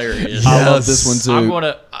hilarious. I love this one too. I'm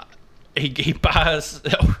gonna. He buys.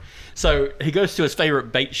 So he goes to his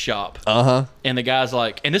favorite bait shop. And the guy's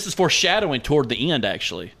like, and this is foreshadowing toward the end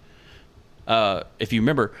actually. If you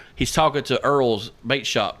remember, he's talking to Earl's bait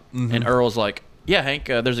shop, and Earl's like, "Yeah, Hank,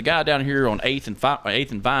 there's a guy down here on 8th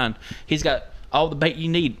and Vine. He's got all the bait you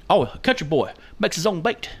need. Oh, a country boy makes his own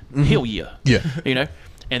bait. Hell yeah, Yeah. you know."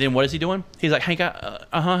 And then what is he doing? He's like, "Hank,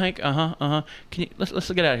 Hank, Can you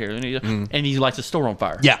let's get out of here?" And he lights the store on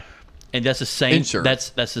fire. Yeah. And that's the same. Insurance.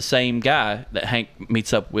 That's the same guy that Hank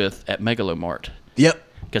meets up with at Megalomart. Yep.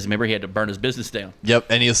 Because remember, he had to burn his business down. Yep.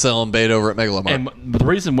 And he was selling bait over at Megalomart. And the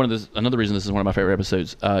reason, another reason this is one of my favorite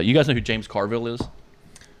episodes. You guys know who James Carville is?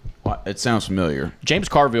 It sounds familiar. James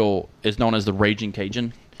Carville is known as the Raging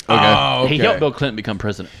Cajun. Okay. He helped Bill Clinton become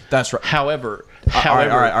president. That's right. However, All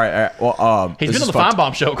right. Well, he's been on the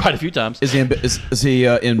Feinbaum show quite a few times. Is he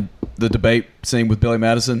in the debate scene with Billy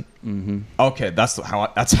Madison? Mm-hmm. Okay, that's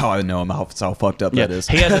how I know him. That's how fucked up that is.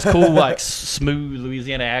 He has this cool, like, smooth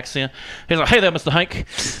Louisiana accent. He's like, "Hey there, Mr. Hank.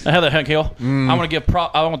 Hey there, Hank Hill. I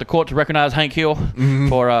want the court to recognize Hank Hill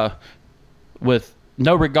for with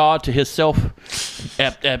no regard to himself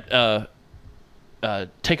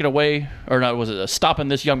taking away, or not, was it stopping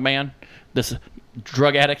this young man, this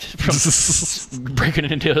drug addict, from breaking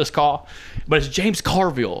into his car." But it's James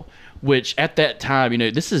Carville, which at that time,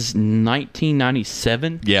 this is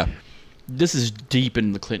 1997. yeah. This is deep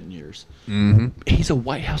in the Clinton years. Mm-hmm. He's a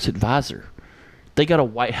White House advisor. They got a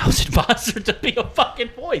White House advisor to be a fucking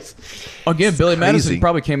voice. Again, Billy Madison crazy.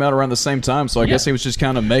 probably came out around the same time, so I guess he was just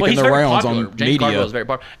kind of making the rounds on James Carville media. is very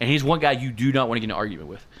popular, and he's one guy you do not want to get in an argument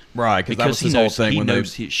with. Right, because that was his whole thing. He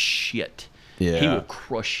knows his shit. Yeah. He will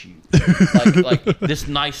crush you. like this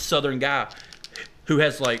nice Southern guy who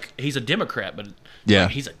has, like, he's a Democrat, but Yeah.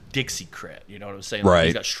 like, he's a Dixiecrat. You know what I'm saying? Right.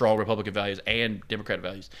 He's got strong Republican values and Democrat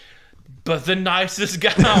values. But the nicest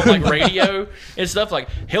guy on, like, radio and stuff, like,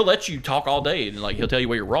 he'll let you talk all day, and, like, he'll tell you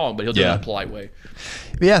where you're wrong, but he'll do it in a polite way.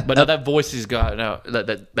 Yeah. But now that voice he's got now,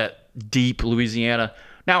 that deep Louisiana.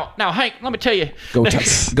 Now, Hank, let me tell you. Go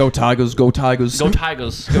Tigers, go Tigers. Go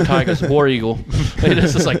Tigers, War Eagle.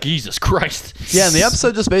 It's just like, Jesus Christ. Yeah, and the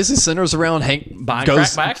episode just basically centers around Hank Buying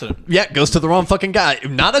crack by accident. Yeah, goes to the wrong fucking guy.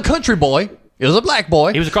 Not a country boy. It was a black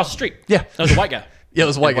boy. He was across the street. Yeah. That was a white guy. Yeah, it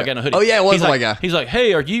was a white guy. in a hoodie. Oh, yeah, it was He's a like, white guy. He's like,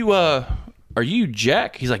 "Hey, are you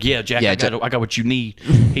Jack?" He's like, "Yeah, Jack. Yeah, I got what you need."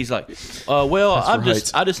 He's like, "Well,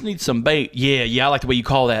 I just need some bait." Yeah, I like the way you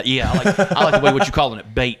call that. Yeah, I like the way what you calling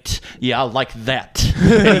it, bait. Yeah, I like that.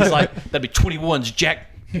 And he's like, "That'd be 21s, Jack."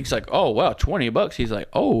 He's like, "Oh wow, $20." He's like,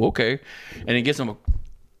 "Oh, okay," and he gives him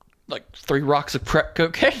like 3 rocks of crack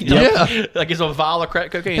cocaine. Yeah. Like gives him a vial of crack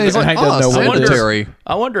cocaine. He's like, Hank doesn't know what it is. sanitary.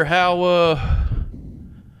 I wonder how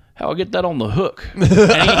I get that on the hook.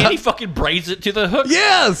 And he fucking braids it to the hook.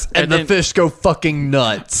 Yes! And the then- fish go fucking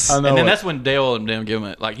nuts. And then that's when Dale and them give him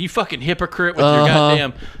it. Like, you fucking hypocrite with your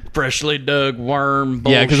goddamn freshly dug worm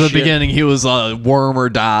bullshit. Yeah, because at the beginning he was a worm or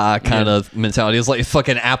die kind of mentality. It was like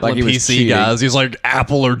fucking Apple Like and he was PC cheating. guys. He was like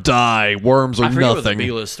Apple or die, worms or I forget what the nothing.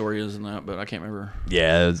 B-list story is in that, but I can't remember.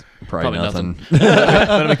 Yeah, it's probably nothing.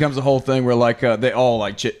 Then it becomes a whole thing where like they all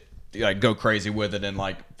like go crazy with it, and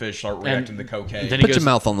like fish start reacting to cocaine. Then he Put goes, your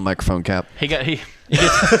mouth on the microphone cap. he gets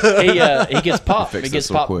popped. Fix He this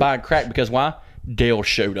gets real popped quick. by crack because why? Dale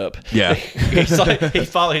showed up. Yeah. He's like,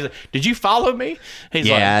 He's like, "Did you follow me?" He's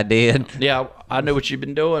like, I did. "Yeah, I know what you've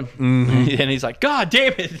been doing." And he's like, "God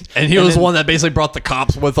damn it!" And he was then- the one that basically brought the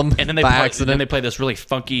cops with him And then they by play, accident. then they play this really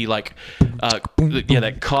funky the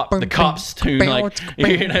cops tune, like,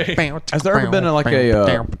 you know. Has there ever been a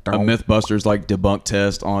MythBusters like debunk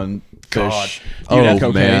test on fish? Oh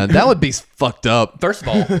cocaine? man, that would be fucked up. First of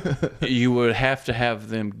all, you would have to have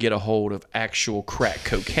them get a hold of actual crack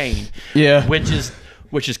cocaine. Yeah.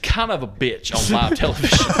 Which is kind of a bitch on live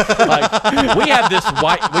television. Like, we have this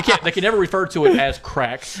they can never refer to it as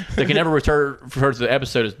crack. They can never refer to the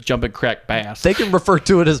episode as jumping crack bass. They can refer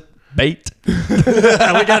to it as bait. We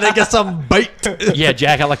gotta get some bait. Yeah,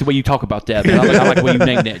 Jack, I like the way you talk about that. I like the way you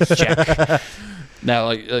named that, Jack. Now,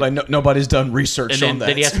 like nobody's done research and on that.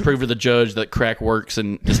 then he has to prove to the judge that crack works,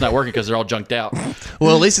 and it's not working because they're all junked out.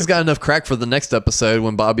 Well, at least he's got enough crack for the next episode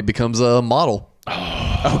when Bobby becomes a model.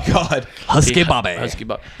 Oh God, Husky Bobby. Husky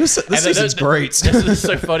Bobby. this season's great. This is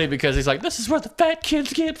so funny because he's like, "This is where the fat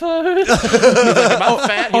kids get food." He's like, "Am I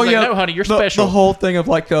fat?" He's like, "No, honey, you're special." The whole thing of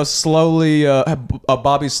like a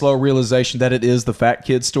Bobby's slow realization that it is the fat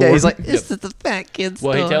kid store. Yeah, he's like, "This is the fat kid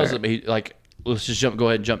Well, he store." tells him, he like, let's just go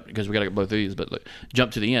ahead and jump because we got to get both of these. But look,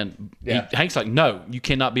 jump to the end. Yeah. Hank's like, no, you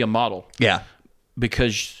cannot be a model. Yeah.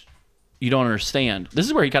 Because you don't understand. This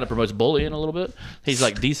is where he kind of promotes bullying a little bit. He's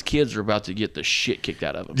like, these kids are about to get the shit kicked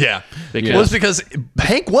out of them. Yeah. Because, because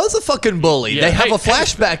Hank was a fucking bully. Yeah, They have a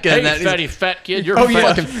flashback in that. Fatty fat kid, you're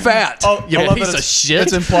fucking fat. Oh, you I love piece that of shit.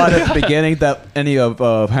 It's implied at the beginning that any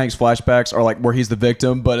of Hank's flashbacks are like where he's the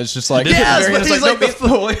victim, but it's just like Yes, very but end, he's it's like no, it's the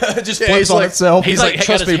bully. It just Yeah, flips he's on like- itself. He's like, like,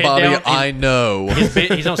 trust got me, his head Bobby, down, I know.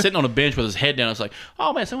 he's on sitting on a bench with his head down. It's like,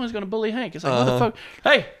 oh man, someone's gonna bully Hank. It's like, what the fuck?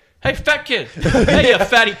 Hey, fat kid. Hey, you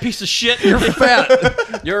fatty piece of shit. You're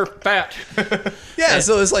fat. You're fat. Yeah,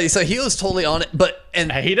 so it's like, so he was totally on it, but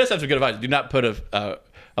and Hey, he does have some good advice. Do not put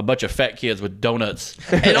a bunch of fat kids with donuts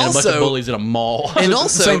And a bunch also- of bullies in a mall. and At the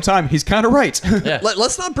also same time, he's kind of right. Yeah.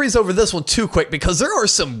 let's not breeze over this one too quick because there are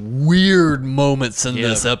some weird moments in Yeah.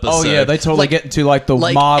 this episode. Oh yeah, they totally get into like the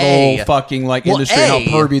like model A. fucking like Well, industry, how A.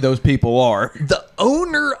 pervy those people are. The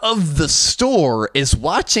owner of the store is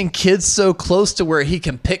watching kids so close to where he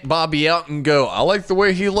can pick Bobby out and go, I like the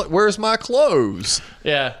way he wears my clothes.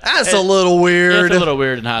 Yeah. That's a little weird. It's a little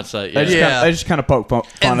weird in hindsight. Yeah. They just kind of poke fun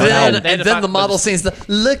And at then, how They and define- then the model scenes,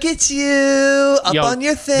 look at you up Yo, on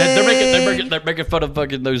your thing. They're making fun of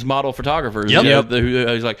fucking those model photographers. Yep. You know,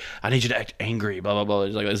 who's like, I need you to act angry, blah blah blah.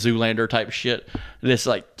 It's like a Zoolander type shit. And it's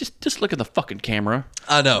like, just look at the fucking camera.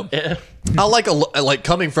 I know. I like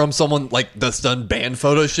coming from someone like that's done band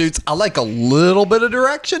photo shoots. I like a little bit of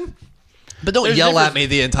direction, but don't There's yell difference- at me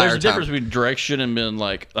the entire There's a time. difference between direction and being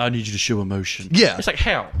like, I need you to show emotion. Yeah. It's like,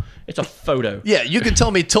 how? It's a photo. Yeah, you can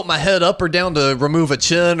tell me tilt my head up or down to remove a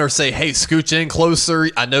chin or say, hey, scooch in closer.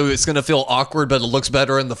 I know it's going to feel awkward, but it looks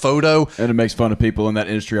better in the photo. and it makes fun of people in that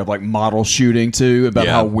industry of like model shooting too, about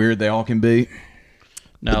Yeah. how weird they all can be.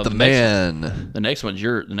 Now The next- man. the next one's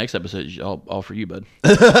the next episode is all for you, bud.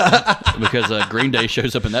 Because Green Day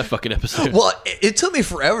shows up in that fucking episode. Well, it took me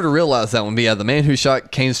forever to realize that one. But yeah, the man who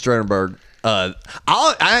shot Kane Sternberg.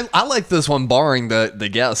 I like this one, barring the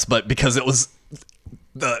guess, but because it was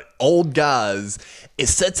the old guys, it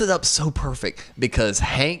sets it up so perfect because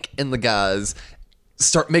Hank and the guys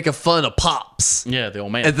start making fun of Pops. Yeah, the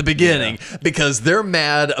old man. At the beginning, because they're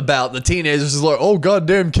mad about the teenagers. Is like, oh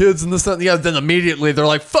goddamn kids and this that, and the other. Then immediately they're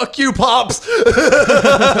like, "Fuck you, Pops."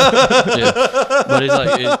 Yeah. But it's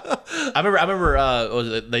like, I remember. Was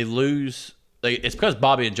it, they lose? It's because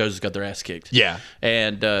Bobby and Joseph got their ass kicked. Yeah.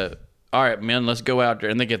 And all right, man, let's go out there,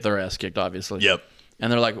 and they get their ass kicked, obviously. Yep.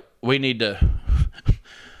 And they're like, we need to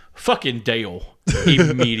fucking Dale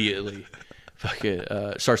immediately. Fucking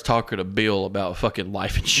starts talking to Bill about fucking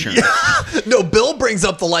life insurance. No, Bill brings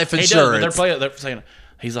up the life He does, insurance. but they're saying,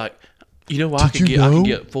 he's like, you know, I can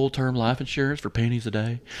get full term life insurance for pennies a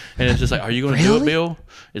day, and it's just like, are you going to do it, Bill?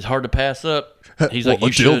 It's hard to pass up. He's like,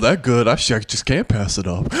 you should. that good, I just can't pass it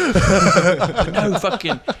up. No,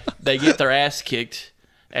 fucking, they get their ass kicked.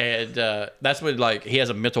 And that's when, like, he has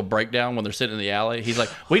a mental breakdown when they're sitting in the alley. He's like,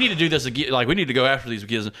 we need to do this again. Like, we need to go after these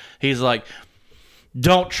kids. He's like,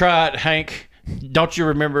 don't try it, Hank. Don't you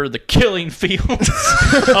remember the killing fields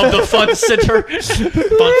of the fun center? Fun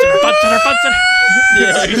center.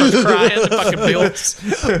 Yeah, he starts crying. The fucking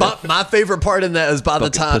Bill. My favorite part in that is by the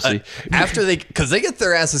Fucking time pussy. after because they get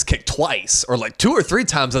their asses kicked twice or like 2 or 3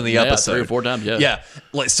 times in the episode. 3 or 4 times. Yeah. Yeah,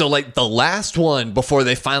 like the last one before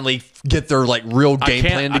they finally get their like real game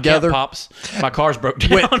plan together. I can't, Pops. My car's broke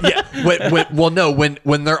down.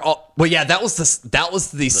 When they're all that was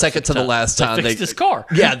the second to the last time they fixed his car.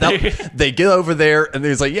 Yeah, they get over there and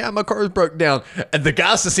he's like, yeah, my car's broke down, and the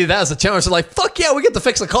guys to see that as a challenge are like, fuck yeah, we get to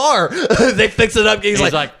fix a car. They fix it up. He's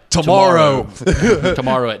like tomorrow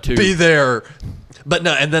at 2. be there. But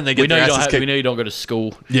no, and then they get their asses kicked. We know you don't go to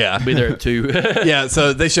school. Yeah. Be there at 2. Yeah,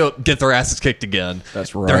 so they get their asses kicked again.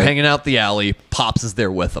 That's right. They're hanging out the alley. Pops is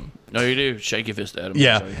there with them. No, you do. Shake your fist at him.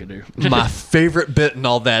 Yeah. That's all you can do. My favorite bit and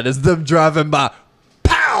all that is them driving by.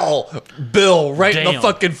 Pow! Bill right in the Damn.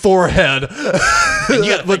 fucking forehead And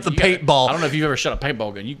you gotta with think- the you gotta- paintball. I don't know if you've ever shot a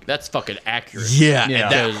paintball gun. That's fucking accurate. Yeah, Yeah.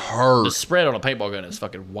 and that Because hurt. The spread on a paintball gun is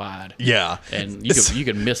fucking wide. Yeah, And you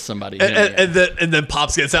can miss somebody. and then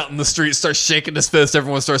Pops gets out in the street, starts shaking his fist.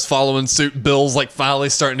 Everyone starts following suit. Bill's like finally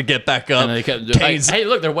starting to get back up. And they kept doing, hey,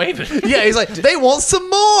 look, they're waving. Yeah, he's like, they want some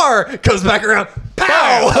more. Comes back around,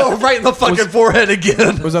 pow, right in the fucking forehead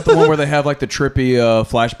again. Was that the one where they have like the trippy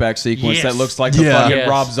flashback sequence Yes. that looks like the Yeah. fucking Yes.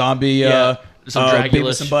 Rob Zombie, Yeah. Some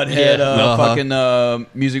Dracula Beavis and Butthead yeah. fucking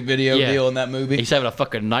music video Yeah. deal in that movie? He's having a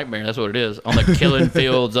fucking nightmare. That's what it is. On the killing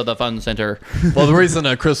fields of the fun center. Well, the reason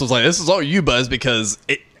Chris was like, this is all you, Buzz, because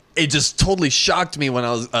it just totally shocked me when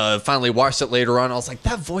I was finally watched it later on. I was like,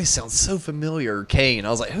 that voice sounds so familiar, Kane.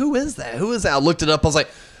 I was like, who is that? Who is that? I looked it up. I was like,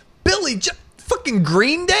 Billy fucking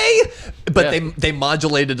Green Day, but Yeah. they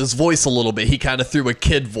modulated his voice a little bit. He kind of threw a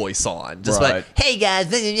kid voice on, just Right. like, "Hey guys,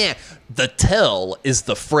 yeah." The tell is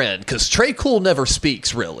the friend, because Trey Cool never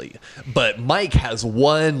speaks really, but Mike has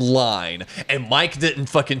one line, and Mike didn't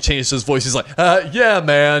fucking change his voice. He's like, "Yeah,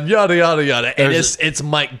 man, yada yada yada," and it's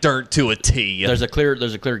Mike Dirt to a T. There's a clear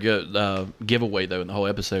giveaway though in the whole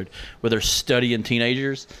episode where they're studying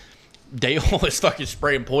teenagers. Dale is fucking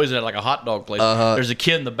spraying poison at like a hot dog place. There's a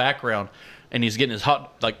kid in the background, and he's getting his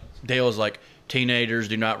Dale is like, teenagers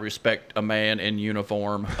do not respect a man in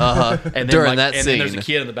uniform. And then During that and scene. then there's a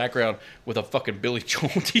kid in the background with a fucking Billy Joel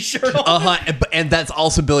t-shirt on. And that's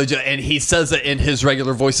also Billy Joe, and he says it in his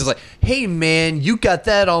regular voice. He's like, "Hey man, you got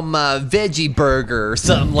that on my veggie burger," or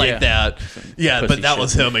something like that. Yeah, pussy but that shit.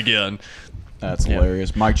 was him again. That's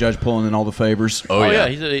hilarious. Mike Judge pulling in all the favors. Oh, yeah.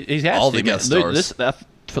 He's had All to, the man. guest stars.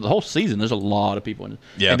 For the whole season, there's a lot of people in it.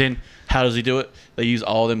 Yeah. And then how does he do it? They use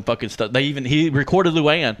all them fucking stuff. He recorded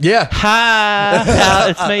Luann. Yeah. Hi,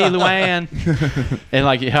 it's me, Luann. And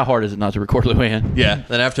like, how hard is it not to record Luann? Yeah.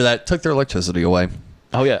 Then after that, took their electricity away.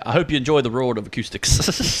 Oh yeah. I hope you enjoy the world of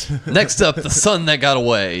acoustics. Next up, the sun that got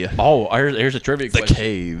away. Oh, here's a trivia The question.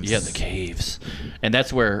 caves. Yeah, the caves. And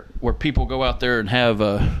that's where people go out there and have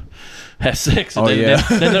sex. And Oh, yeah.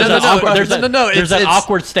 Then there's it's that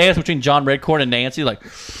awkward stance between John Redcorn and Nancy. Like,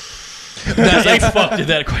 they fucked in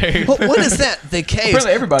that aquarium. What is that? The caves.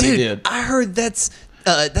 Apparently everybody Dude, did. I heard that's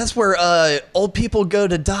where old people go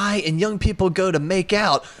to die and young people go to make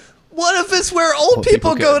out. What if it's where old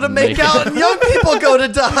people go to make out and young people go to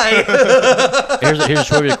die? Here's a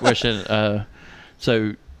trivia question.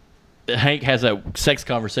 So Hank has that sex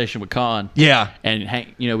conversation with Con. Yeah. And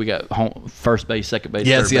Hank, we got first base, second base,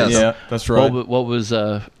 Yes, third yes. base. Yeah, that's right. What was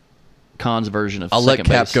Con's version of I'll let second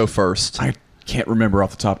Cap base? go first. I can't remember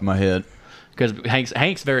off the top of my head. Because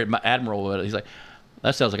Hank's very admirable with it. He's like,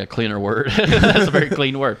 that sounds like a cleaner word. That's a very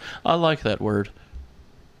clean word. I like that word.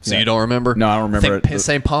 So you don't remember? No, I don't remember it.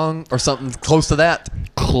 St. Pong or something close to that?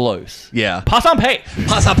 Close. Yeah. Pasampe.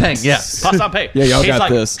 Pasapeng, yes. Pasampe. Yeah, y'all He's got like,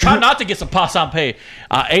 this. Try not to get some pasampe.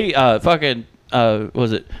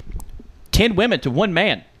 Was it 10 women to 1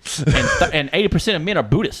 man? And 80% of men are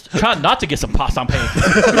Buddhist. Try not to get some pasampe.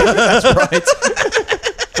 That's right.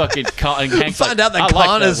 Fucking Con, and Hank's Find like, out that I like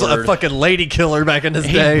Con is word. a fucking lady killer back in his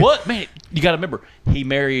day. What? Man, you got to remember, he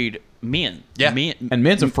married men. Yeah. And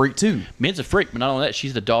Men's a freak too. Men's a freak, but not only that,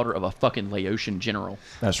 she's the daughter of a fucking Laotian general.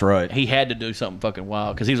 That's right. He had to do something fucking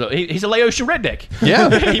wild because he's a Laotian redneck. Yeah.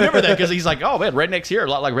 You remember that because he's like, oh man, rednecks here, a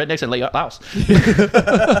lot like rednecks in Laos.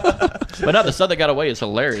 But no, the stuff that got away is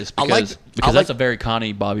hilarious because that's a very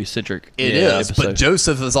Connie Bobby centric. It is, episode. but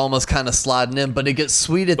Joseph is almost kind of sliding in, but it gets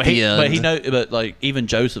sweet at the end. But like even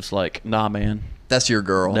Joseph's like, nah, man, That's your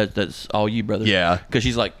girl. that's all you, brother. Yeah. because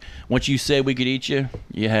she's like, once you said we could eat you,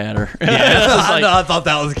 you had her. Yeah, It's like, I thought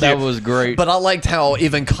that was cute. that was great. But I liked how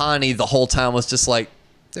even Connie the whole time was just like,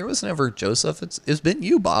 there was never Joseph. It's been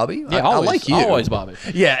you, Bobby. yeah, I always, like you. always, Bobby.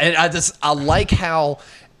 Yeah, and I like how,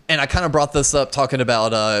 and I kind of brought this up talking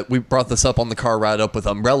about, we brought this up on the car ride up with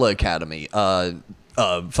Umbrella Academy.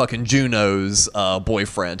 Fucking Juno's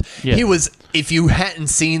boyfriend. Yeah. He was, if you hadn't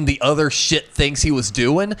seen the other shit things he was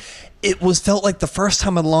doing, it felt like the first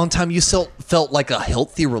time in a long time you felt like a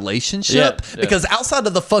healthy relationship. Yeah. Because outside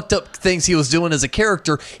of the fucked up things he was doing as a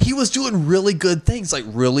character, he was doing really good things, like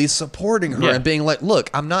really supporting her Yeah. and being like, look,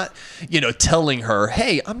 I'm not, telling her,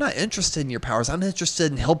 hey, I'm not interested in your powers. I'm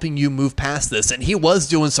interested in helping you move past this. And he was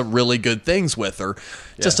doing some really good things with her.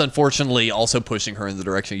 Just unfortunately also pushing her in the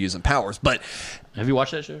direction of using powers. But Have you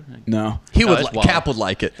watched that show? No. it's wild. Cap would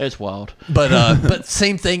like it. It's wild. But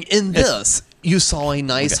same thing in this. You saw a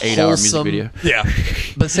nice, Like an 8-hour music wholesome video. Yeah.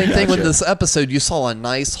 But same thing with this episode. You saw a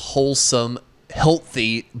nice, wholesome,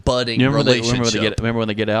 healthy, budding relationship. Remember when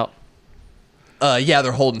they get out? Yeah,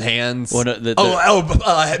 they're holding hands. Well,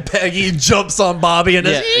 no, Peggy jumps on Bobby and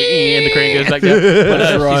Yeah, and the crane goes back down.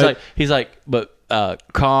 But right. he's like, but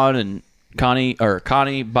Connie,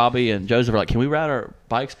 Bobby, and Joseph are like, can we ride our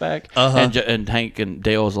bikes back? And Hank and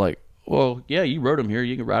Dale's like, well, yeah, you rode them here.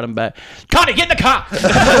 You can ride them back. Connie, get in the car.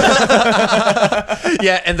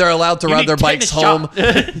 Yeah, and they're allowed to ride need their bikes tennis home.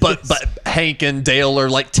 but Hank and Dale are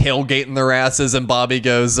like tailgating their asses, and Bobby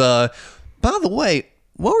goes, by the way,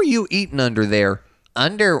 what were you eating under there?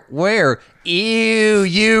 Underwear. Ew,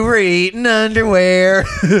 you were eating underwear.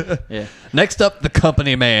 Yeah. Next up, the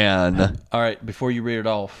company man. All right, before you read it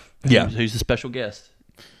off, Yeah. who's the special guest?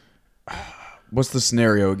 What's the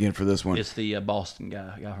scenario again for this one? It's the Boston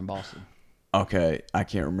guy from Boston. Okay, I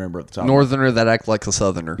can't remember at the top. Northerner that act like a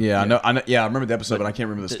Southerner. Yeah, I know. Yeah, I remember the episode, but I can't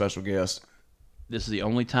remember the special guest. This is the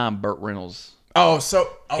only time Burt Reynolds Oh, so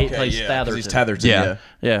okay, He plays yeah, 'cause he's Tatherton. Tatherton.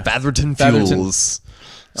 Yeah. Fatherton Fatherton. Fuels.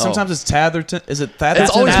 Sometimes it's Tatherton. Is it Tatherton?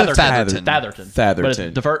 It's always been Tatherton. Tatherton. But,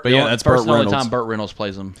 it's But yeah, that's first Burt and only Reynolds. time Burt Reynolds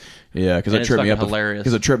plays him. Yeah, because And it it's tripped me fucking up. hilarious.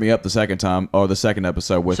 Because it tripped me up the second time, or the second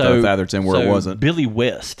episode with Tatherton, where it wasn't. Billy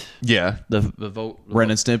West, Yeah. the vote. Ren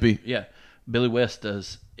and Stimpy. Yeah, Billy West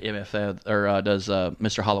does MFL or does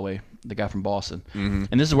Mr. Holloway, the guy from Boston.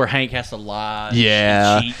 And this is where Hank has to lie,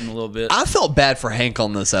 Yeah. and cheat a little bit. I felt bad for Hank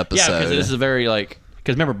on this episode. Yeah, because this is very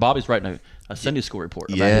because remember Bobby's writing a Sunday school report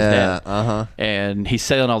about his Yeah, dad, and he's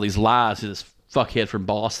saying all these lies to this fuckhead from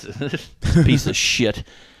Boston, piece of shit,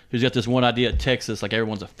 who's got this one idea at Texas, like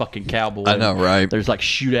everyone's a fucking cowboy. I know, right? There's like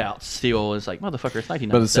shootouts still. It's like motherfucker, it's 1997.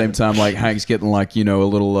 But at the same time, like Hank's getting like a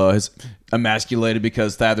little emasculated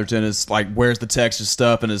because Tatherton is like wears the Texas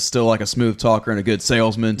stuff and is still like a smooth talker and a good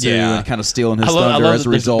salesman too, Yeah. and kind of stealing his I thunder love as a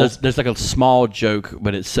that result. there's like a small joke,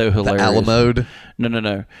 but it's so hilarious. Alamode.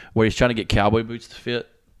 No. Where he's trying to get cowboy boots to fit.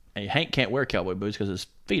 And Hank can't wear cowboy boots because his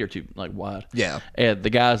feet are too like wide. Yeah. And the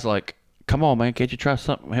guy's like, "Come on, man, can't you try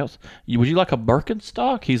something else? Would you like a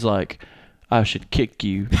Birkenstock?" He's like, "I should kick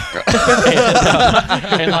you."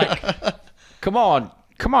 and like, come on,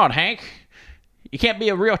 Hank, you can't be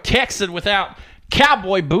a real Texan without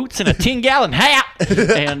cowboy boots and a 10-gallon hat.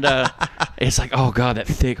 And it's like, oh god, that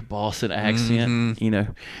thick Boston accent,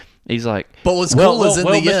 He's like, But what's cool is in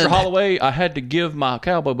the Mr. end- Holloway, I had to give my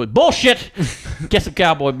cowboy boots. Bullshit! Get some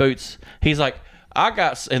cowboy boots. He's like, I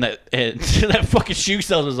got, and that fucking shoe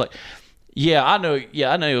salesman's like, I know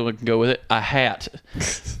we can go with it. A hat.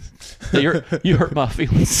 You hurt my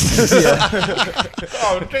feelings.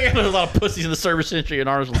 Oh damn! There's a lot of pussies in the service industry in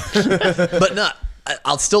Arnold. But no,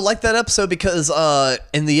 I'll still like that episode because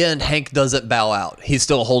in the end, Hank doesn't bow out. He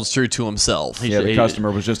still holds true to himself. Yeah, the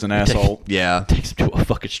customer was just an asshole. Yeah. Takes him to a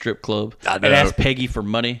fucking strip club. I know. And asked Peggy for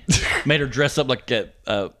money. Made her dress up like the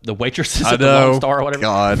waitresses I at the know. Lone Star or whatever.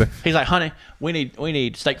 God. He's like, honey, we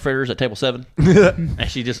need steak fritters at table 7. And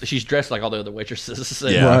she's dressed like all the other waitresses.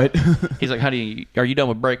 And Yeah. Right. He's like, honey, are you done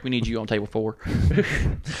with break? We need you on table 4.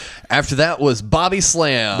 After that was Bobby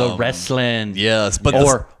Slam. The wrestling. Yes, but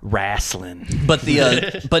wrestling. But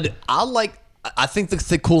but I think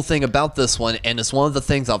the cool thing about this one, and it's one of the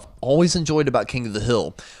things I've always enjoyed about King of the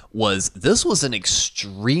Hill, was this was an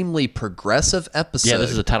extremely progressive episode. Yeah,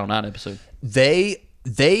 this is a Title IX episode.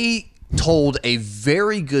 They told a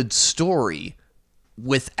very good story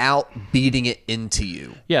without beating it into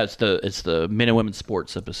you. Yeah, it's the men and women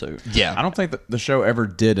sports episode. Yeah. I don't think that the show ever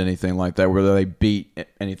did anything like that, where they beat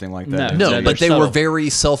anything like that. No, No, but they they're were subtle. very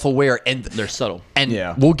self-aware, and They're subtle. And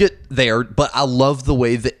Yeah. we'll get there, but I love the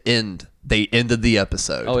way they ended the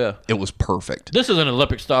episode. Oh, yeah. It was perfect. This isn't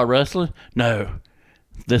Olympic style wrestling. No,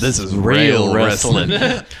 this Is real wrestling.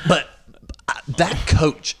 But that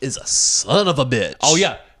coach is a son of a bitch. Oh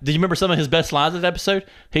yeah, do you remember some of his best lines of that episode?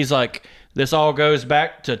 He's like, "This all goes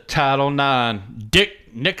back to Title IX, Dick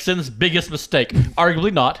Nixon's biggest mistake."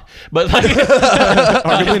 Arguably not, but like,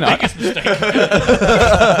 arguably not. Biggest mistake.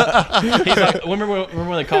 He's like, remember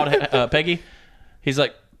when they called Peggy? He's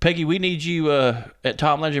like, "Peggy, we need you at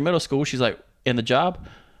Tom Landry Middle School." She's like, "In the job?"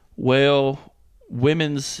 "Well,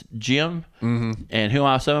 women's gym." And who am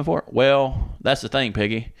I subbing for? "Well, that's the thing,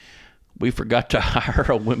 Peggy. We forgot to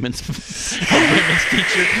hire a women's teacher."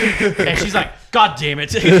 And she's like, "God damn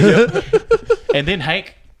it." And then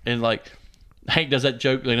Hank does that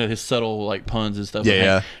joke, his subtle like puns and stuff.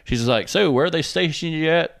 Yeah. Like she's just like, "So where are they stationed you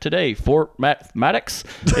at today? Fort Maddox?"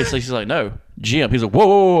 And so she's like, "No, gym." He's like,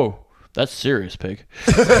 whoa. That's serious, pig.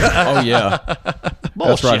 Oh yeah, that's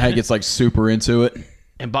Bullshit. right. Hank gets like super into it.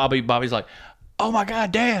 And Bobby's like, "Oh my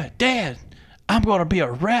God, Dad, I'm going to be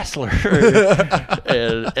a wrestler."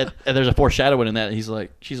 and there's a foreshadowing in that. He's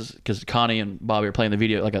like, because Connie and Bobby are playing the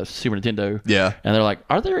video like a Super Nintendo. Yeah. And they're like,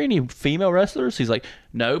 "Are there any female wrestlers?" He's like,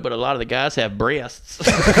 "No, but a lot of the guys have breasts."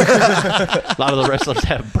 A lot of the wrestlers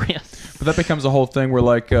have breasts. But that becomes a whole thing where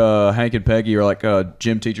like Hank and Peggy are like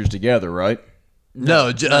gym teachers together, right?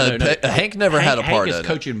 No, No. Hank never had a part Hank is in it.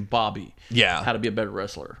 coaching Bobby. Yeah. How to be a better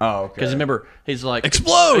wrestler. Oh, okay. Because remember, he's like,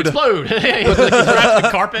 Explode! He's like, he's wrapped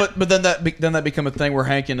in carpet. But then that become a thing where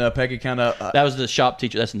Hank and Peggy kind of. That was the shop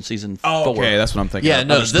teacher. That's in season 4. Okay, that's what I'm thinking. Yeah, of.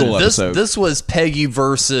 no, Another school episode. this was Peggy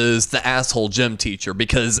versus the asshole gym teacher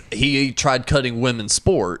because he tried cutting women's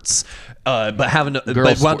sports, but having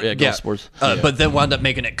Girls' wound- sports. But then wound up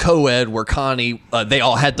making it co-ed where Connie they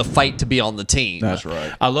all had to fight to be on the team. That's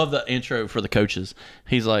right. I love the intro for the coaches.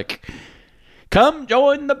 He's like, "Come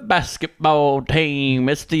join the basketball team.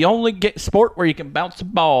 It's the only sport where you can bounce a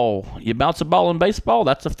ball. You bounce a ball in baseball,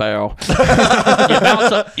 that's a foul.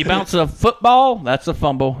 You bounce a football, that's a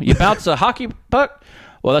fumble. You bounce a hockey puck,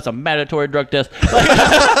 well, that's a mandatory drug test."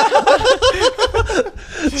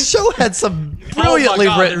 The show had some Oh brilliantly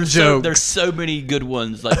my God, written jokes. There's so many good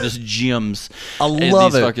ones, like just gems. I in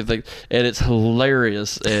love these it. fucking things, and it's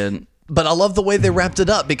hilarious. And But I love the way they wrapped it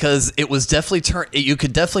up because it was definitely you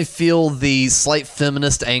could definitely feel the slight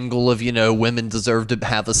feminist angle of, women deserve to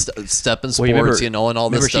have a step in sports, and all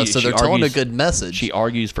this stuff. So they're telling a good message. She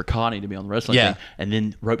argues for Connie to be on the wrestling Yeah. thing, and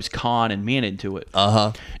then ropes Con and Min into it.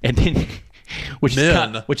 Uh-huh. And then, which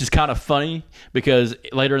Min. is kind of funny because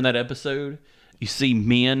later in that episode, you see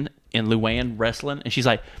Min and Luann wrestling, and she's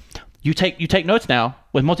like, You take notes now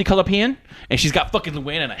with multicolor pen, and she's got fucking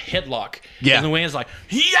Luann in a headlock. Yeah. And Luann's like,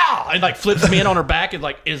 yeah, and like flips Min on her back and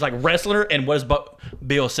like is like wrestling her, and was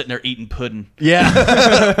Bill sitting there eating pudding. Yeah.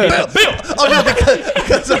 Bill. Oh, no,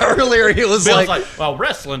 because earlier he was Bill's like, well,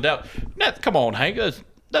 wrestling down. Come on, Hank,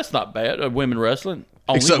 that's not bad. Women wrestling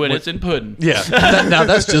only Except when when- it's in pudding. yeah. Now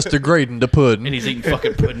that's just degrading to pudding. And he's eating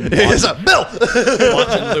fucking pudding. He's like, Bill.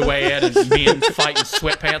 Watching Luann and Min fighting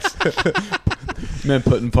sweatpants. Men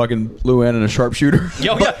putting fucking Luann in a sharpshooter.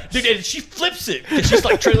 Yo, yeah, dude, and she flips it. And she's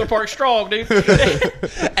like Trailer Park Strong, dude.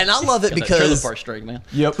 And I love it Trailer because Park Strong, man.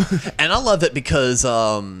 Yep. And I love it because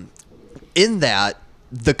in that,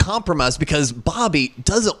 the compromise, because Bobby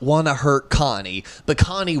doesn't want to hurt Connie, but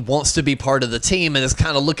Connie wants to be part of the team and is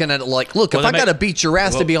kind of looking at it like, look, if I got to beat your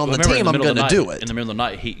ass to be on the team, I'm going to do it. In the middle of the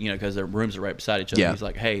night, he, because their rooms are right beside each other, Yeah. he's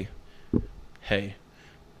like, hey,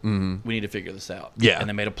 we need to figure this out. Yeah. And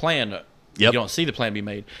they made a plan. Yep. You don't see the plan be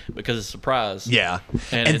made because it's a surprise. Yeah.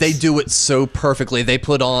 And And they it's- do it so perfectly. They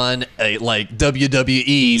put on a like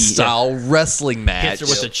WWE style wrestling match. Hits her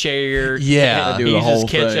with a chair. Yeah. He They do the uses whole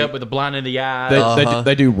ketchup thing. with a blind in the eye.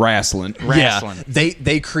 They do wrestling. Wrestling. Yeah.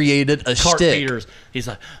 They created a Cart shtick. beaters. He's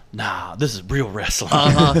like, nah, this is real wrestling.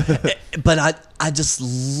 But I just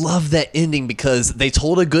love that ending because they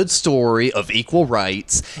told a good story of equal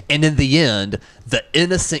rights, and in the end, the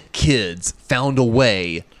innocent kids found a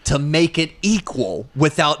way to make it equal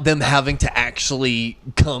without them having to actually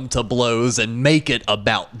come to blows and make it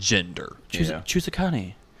about gender. Choose a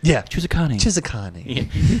Connie. Yeah, Choose a Connie.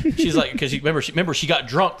 Chizikani. She's like, because remember she got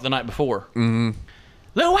drunk the night before. Mm-hmm.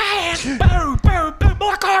 Luann, boom, boom, boom,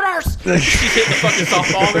 more corners. She's hitting the fucking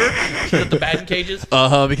softball there. She's at the batting cages.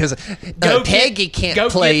 Because Peggy can't go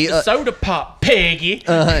play. Get the soda pop, Peggy.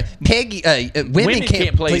 Peggy, women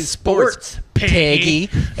can't play sports. Peggy.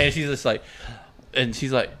 And she's just like,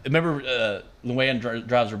 remember Luann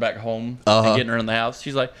drives her back home and getting her in the house.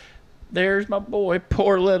 She's like, there's my boy,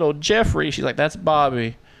 poor little Jeffrey. She's like, that's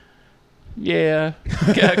Bobby. Yeah.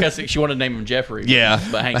 Because she wanted to name him Jeffrey. Yeah.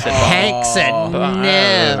 But Hank said Hank said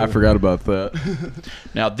no. I forgot about that.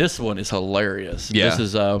 Now, this one is hilarious. Yeah. This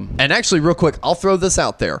is, And actually, real quick, I'll throw this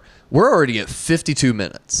out there. We're already at 52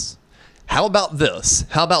 minutes. How about this?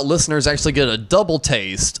 How about listeners actually get a double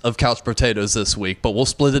taste of Couch Potatoes this week, but we'll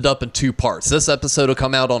split it up in 2 parts. This episode will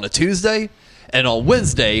come out on a Tuesday, and on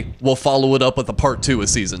Wednesday, we'll follow it up with a part 2 of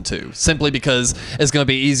season 2, simply because it's going to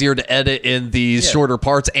be easier to edit in these shorter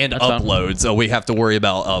parts and That's fine. upload, so we have to worry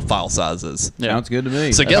about file sizes. yeah. Sounds good to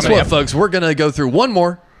me. So guess what, folks? We're going to go through one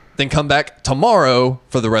more, then come back tomorrow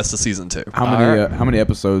for the rest of season 2. How many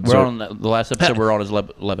episodes? We're are- on the last episode we're on is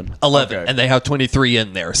 11. 11, Okay. and they have 23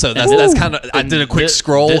 in there. So that's kind of, I did a quick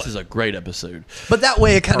scroll. This is a great episode. But that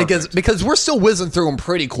way it kind of gives, because we're still whizzing through them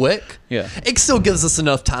pretty quick. Yeah. It still gives us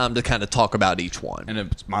enough time to kind of talk about each one. and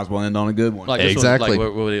it might as well end on a good one. Like this Exactly. One,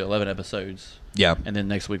 like we'll do 11 episodes. Yeah. And then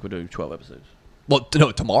next week we'll do 12 episodes. Well,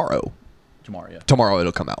 no, tomorrow. Tomorrow, yeah. Tomorrow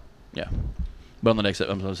it'll come out. Yeah. But on the next,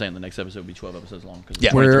 I'm saying the next episode will be 12 episodes long. Cause it's Yeah.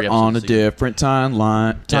 23 We're on a episodes season. different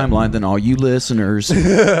timeline than all you listeners.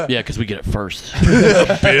 Yeah, because we get it first.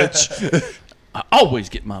 Bitch. I always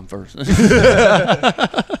get mine first.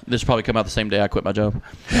 This will probably come out the same day I quit my job.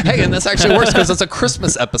 Hey, and this actually works because it's a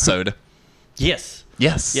Christmas episode. Yes.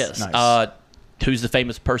 Yes. Yes. Nice. Who's the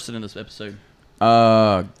famous person in this episode?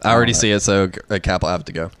 I already see it, so Cap will have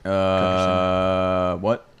to go.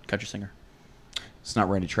 What? Country singer. It's not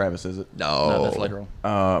Randy Travis, is it? No, that's later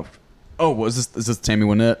on. Is this Tammy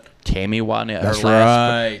Wynette? Tammy Wynette.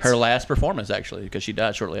 That's Her last performance, actually, because she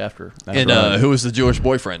died shortly after. And who was the Jewish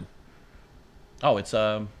boyfriend? Oh, it's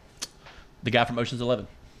the guy from Ocean's 11,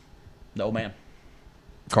 the old man.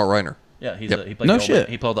 Carl Reiner. Yeah, he played No the old shit. Man.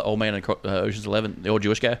 He played the old man in Ocean's 11, the old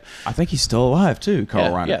Jewish guy. I think he's still alive too,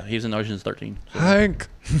 Carl Reiner. Yeah, he was in Ocean's 13. So Hank.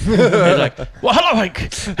 he's like, well, hello, Hank.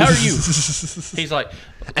 How are you? He's like,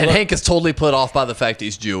 And look, Hank is totally put off by the fact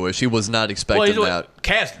he's Jewish. He was not expecting well, he's that.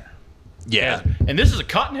 Kastner. Yeah. Kastner. And this is a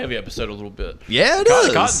Cotton-heavy episode a little bit. Yeah, it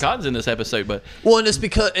is. Cotton's in this episode, but Well, and it's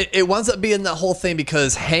because it winds up being that whole thing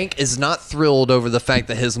because Hank is not thrilled over the fact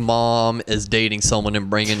that his mom is dating someone and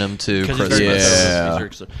bringing him to because Christmas. he's very Yeah.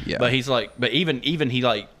 much Yeah. But he's like, but even he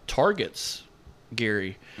like targets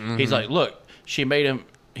Gary. He's like, look, he made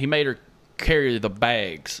her carry the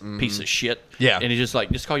bags, piece of shit. Yeah. And he's just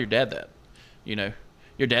like, just call your dad that. You know,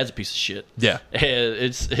 your dad's a piece of shit. Yeah. And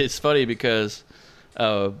it's funny because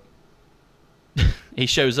he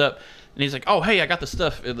shows up and he's like, oh, hey, I got the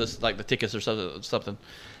stuff in this, like the tickets or something.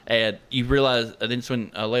 And you realize, and then it's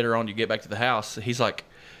when later on you get back to the house, he's like,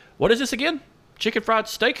 what is this again? Chicken fried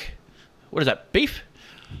steak? What is that, beef?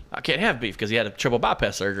 I can't have beef because he had a triple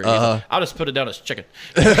bypass surgery. He's like, I'll just put it down as chicken.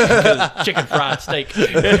 Chicken fried steak.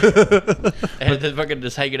 And then fucking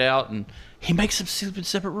just hang it out, and he makes them sleep in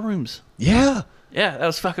separate rooms. Yeah. Yeah, that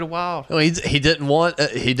was fucking wild. Well, he didn't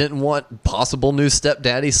want possible new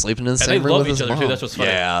stepdaddy sleeping in the same room with his mom. Too. That's what's funny.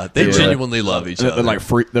 Yeah, they genuinely love each other. They're like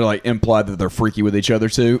they're like implied that they're freaky with each other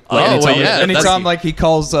too. Like anytime like he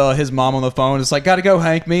calls his mom on the phone, it's like, gotta go,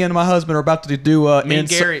 Hank. Me and my husband are about to do me and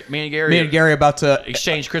Gary about to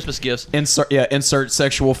exchange Christmas gifts. Insert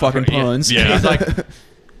sexual fucking puns. Yeah. He's like,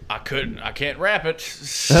 I can't wrap it.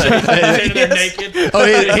 Standing there naked.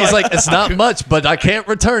 He's like, it's not much, but I can't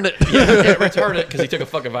return it. Yeah, I can't return it because he took a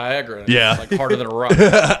fucking Viagra. And Yeah. It's like harder than a rock.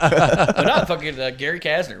 But not fucking Gary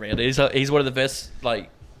Kasner, man. He's one of the best like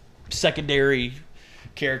secondary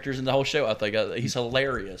characters in the whole show. I think he's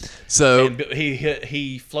hilarious. So and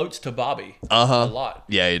he floats to Bobby a lot.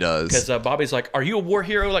 Yeah, he does. Because Bobby's like, "Are you a war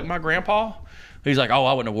hero like my grandpa?" He's like, "Oh,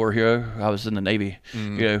 I wasn't a war hero. I was in the Navy.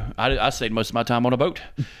 You know, I stayed most of my time on a boat."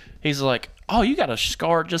 He's like, "Oh, you got a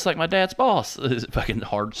scar just like my dad's boss." Fucking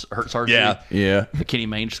hurt surgery. Yeah. The Kenny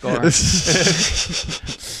Mange scar.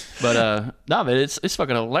 But no, man, it's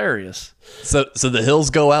fucking hilarious. So the Hills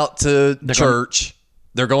go out to church.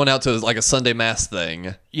 They're going out to like a Sunday mass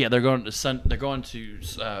thing. Yeah, they're going to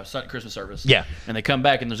Christmas service. Yeah, and they come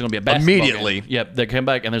back and there's going to be a basketball immediately. Game. Yep, they come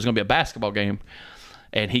back and there's going to be a basketball game,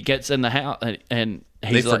 and he gets in the house and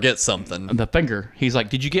he forget something. The finger. He's like,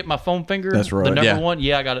 "Did you get my foam finger? That's right. The number one.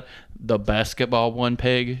 Yeah, I got it. The basketball one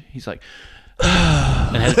peg." He's like,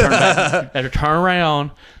 and had to turn back, had to turn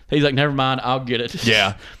around. He's like, "Never mind, I'll get it."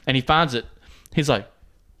 Yeah, and he finds it. He's like,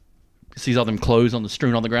 sees all them clothes on the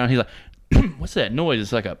strewn on the ground. He's like, what's that noise?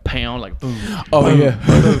 It's like a pound, like boom. Oh boom, yeah.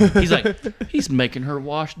 Boom. He's like, he's making her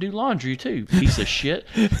do laundry too, piece of shit.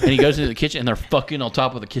 And he goes into the kitchen and they're fucking on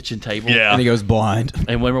top of the kitchen table. Yeah. And he goes blind.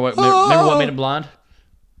 And remember what made him blind?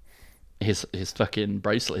 His fucking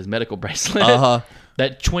bracelet, his medical bracelet.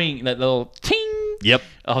 That twing, that little ting. Yep.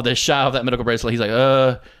 Oh, they're shy of that medical bracelet. He's like,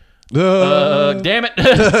 damn it.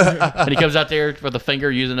 And he comes out there with the finger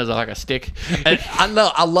using it as like a stick. And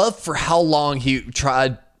I love for how long he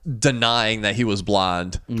tried denying that he was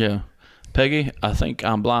blind. Yeah. Peggy, I think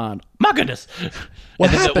I'm blind. My goodness. What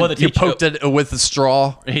happened? You poked it with a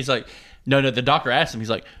straw? He's like, no, the doctor asked him, he's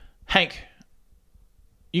like, Hank,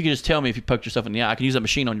 you can just tell me if you poked yourself in the eye. I can use that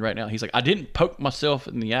machine on you right now. He's like, I didn't poke myself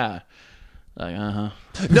in the eye. Like,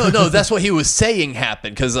 No, that's what he was saying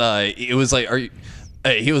happened, because it was like,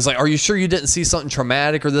 he was like, are you sure you didn't see something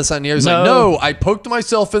traumatic or this and the other? He's like, no, I poked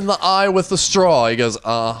myself in the eye with a straw. He goes,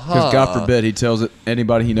 Because God forbid he tells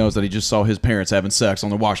anybody he knows that he just saw his parents having sex on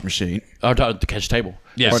the wash machine. Oh, the kitchen table.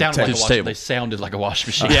 Yeah, They sounded like a wash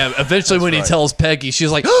machine. Yeah, eventually when he tells Peggy,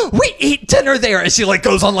 she's like, oh, we eat dinner there. And she like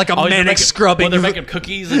goes on like a manic scrubbing. Well, they're making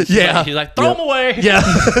cookies. And she's like, throw them away. Yeah.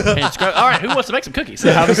 All right, who wants to make some cookies?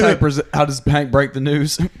 How does Hank break the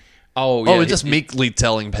news? Oh, yeah. Just meekly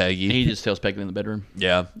telling Peggy. He just tells Peggy in the bedroom.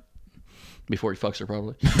 Yeah. Before he fucks her,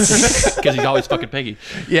 probably. Because he's always fucking Peggy.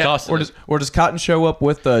 Yeah. Or does Cotton show up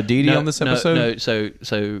with Dee Dee on this episode? No.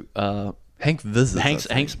 So Hank visits.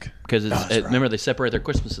 Hank's because remember they separate their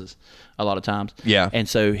Christmases a lot of times. Yeah. And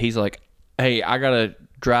so he's like, hey, I gotta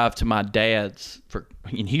drive to my dad's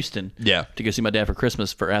in Houston. Yeah. To go see my dad for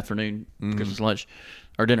Christmas for afternoon Christmas lunch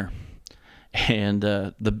or dinner, and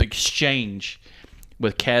the big exchange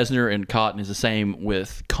with Kasner and Cotton is the same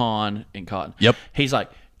with Khan and Cotton. Yep. He's like,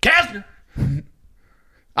 Kasner,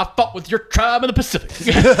 I fought with your tribe in the Pacific.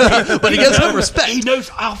 But he gets no respect. He knows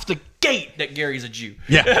off the gate that Gary's a Jew.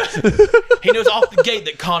 Yeah. He knows off the gate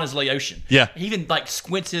that Khan is Laotian. Yeah. He even like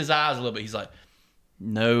squints his eyes a little bit. He's like,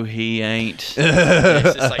 no, he ain't.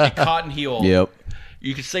 It's just like Cotton heel. Yep.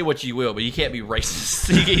 You can say what you will, but you can't be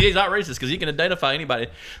racist. He's not racist because he can identify anybody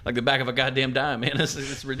like the back of a goddamn dime, man.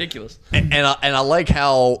 It's ridiculous. And I like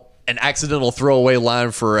how an accidental throwaway line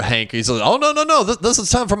for Hank. He's like, oh, no, this is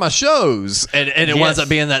time for my shows. And it winds up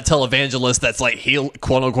being that televangelist that's like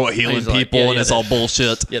quote unquote healing people, and it's all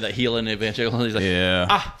bullshit. Yeah, that healing evangelist. He's like, yeah.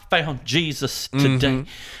 I found Jesus today.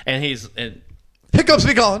 And he's... Hiccups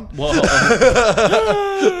be gone. Whoa.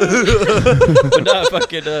 But no,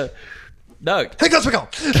 fucking... No. Hiccups be gone.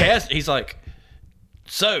 He's like,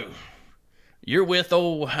 so, you're with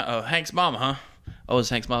old Hank's mama, huh? Oh, is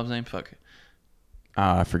Hank's mom's name? Fuck.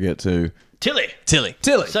 I forget too. Tilly.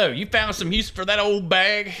 So you found some use for that old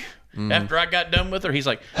bag after I got done with her. He's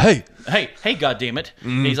like, hey, goddammit.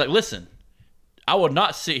 And he's like, listen, I will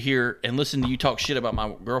not sit here and listen to you talk shit about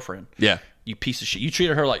my girlfriend. Yeah. You piece of shit. You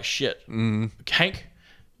treated her like shit. Hank,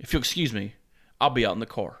 if you'll excuse me, I'll be out in the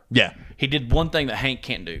car. Yeah. He did one thing that Hank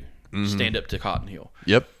can't do. Stand up to Cotton Hill.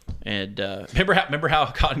 Yep. And remember how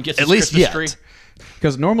Cotton gets at his least Christmas tree?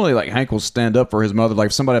 Because normally, like, Hank will stand up for his mother. Like,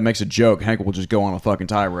 if somebody makes a joke, Hank will just go on a fucking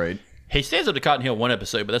tirade. He stands up to Cotton Hill one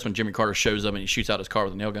episode, but that's when Jimmy Carter shows up and he shoots out his car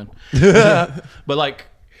with a nail gun. But, like,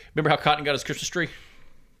 remember how Cotton got his Christmas tree?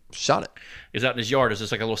 Shot it. He's out in his yard. It's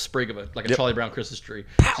just like a little sprig of it, like a Charlie Brown Christmas tree.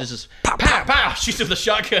 It's just pow, pow, pow. Shoots him with a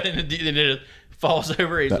shotgun and it falls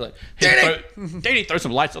over. He's like, Dee throw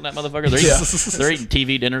some lights on that motherfucker. They're eating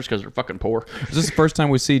TV dinners because they're fucking poor. Is this the first time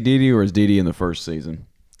we see Dee Dee, or is Dee Dee in the first season?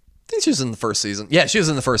 I think she was in the first season. Yeah, she was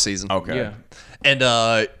in the first season. Okay. Yeah.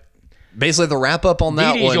 And basically the wrap up on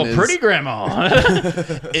that Dee Dee's one your pretty grandma.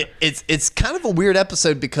 it's kind of a weird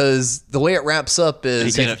episode because the way it wraps up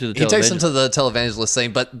is He takes him to the the televangelist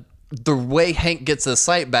thing, but the way Hank gets his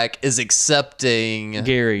sight back is accepting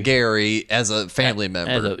Gary as a family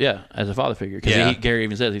member. As a father figure. Because Gary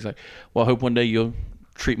even says, he's like, well, I hope one day you'll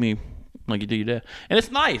treat me like you do your dad. And it's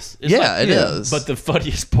nice. It's it is. But the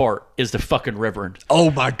funniest part is the fucking Reverend. Oh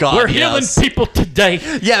my God. We're healing people today.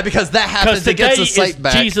 Yeah, because that happens. He gets his sight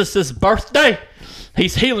back. Jesus' birthday.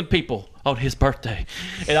 He's healing people on his birthday.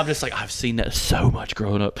 And I'm just like, I've seen that so much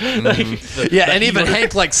growing up. And even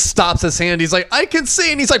Hank like stops his hand. He's like, I can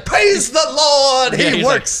see. And he's like, praise the Lord. He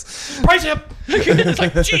works. Like, praise him. It's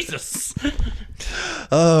like, Jesus.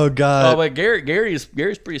 Oh God. Oh, but Gary's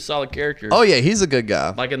pretty solid character. Oh yeah, he's a good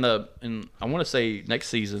guy. Like in I want to say next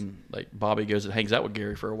season, like Bobby goes and hangs out with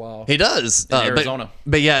Gary for a while. He does in Arizona.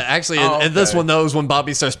 But yeah, actually, in this one though, is when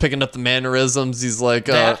Bobby starts picking up the mannerisms. He's like,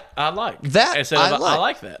 that I like that. I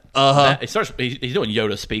like that. He starts. He's doing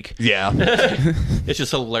Yoda speak. Yeah, it's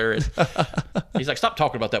just hilarious. He's like, stop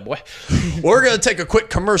talking about that, boy. We're gonna take a quick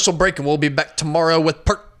commercial break, and we'll be back tomorrow with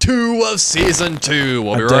part 2 of season 2.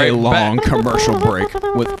 We'll be right back. Day-long commercial break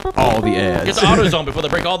with all the ads. Get the AutoZone before they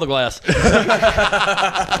break all the glass. King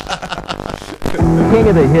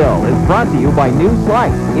of the Hill is brought to you by New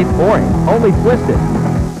Slice. It's orange, only twisted.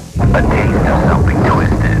 A taste of something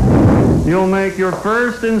twisted. You'll make your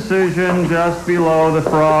first incision just below the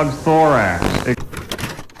frog's thorax.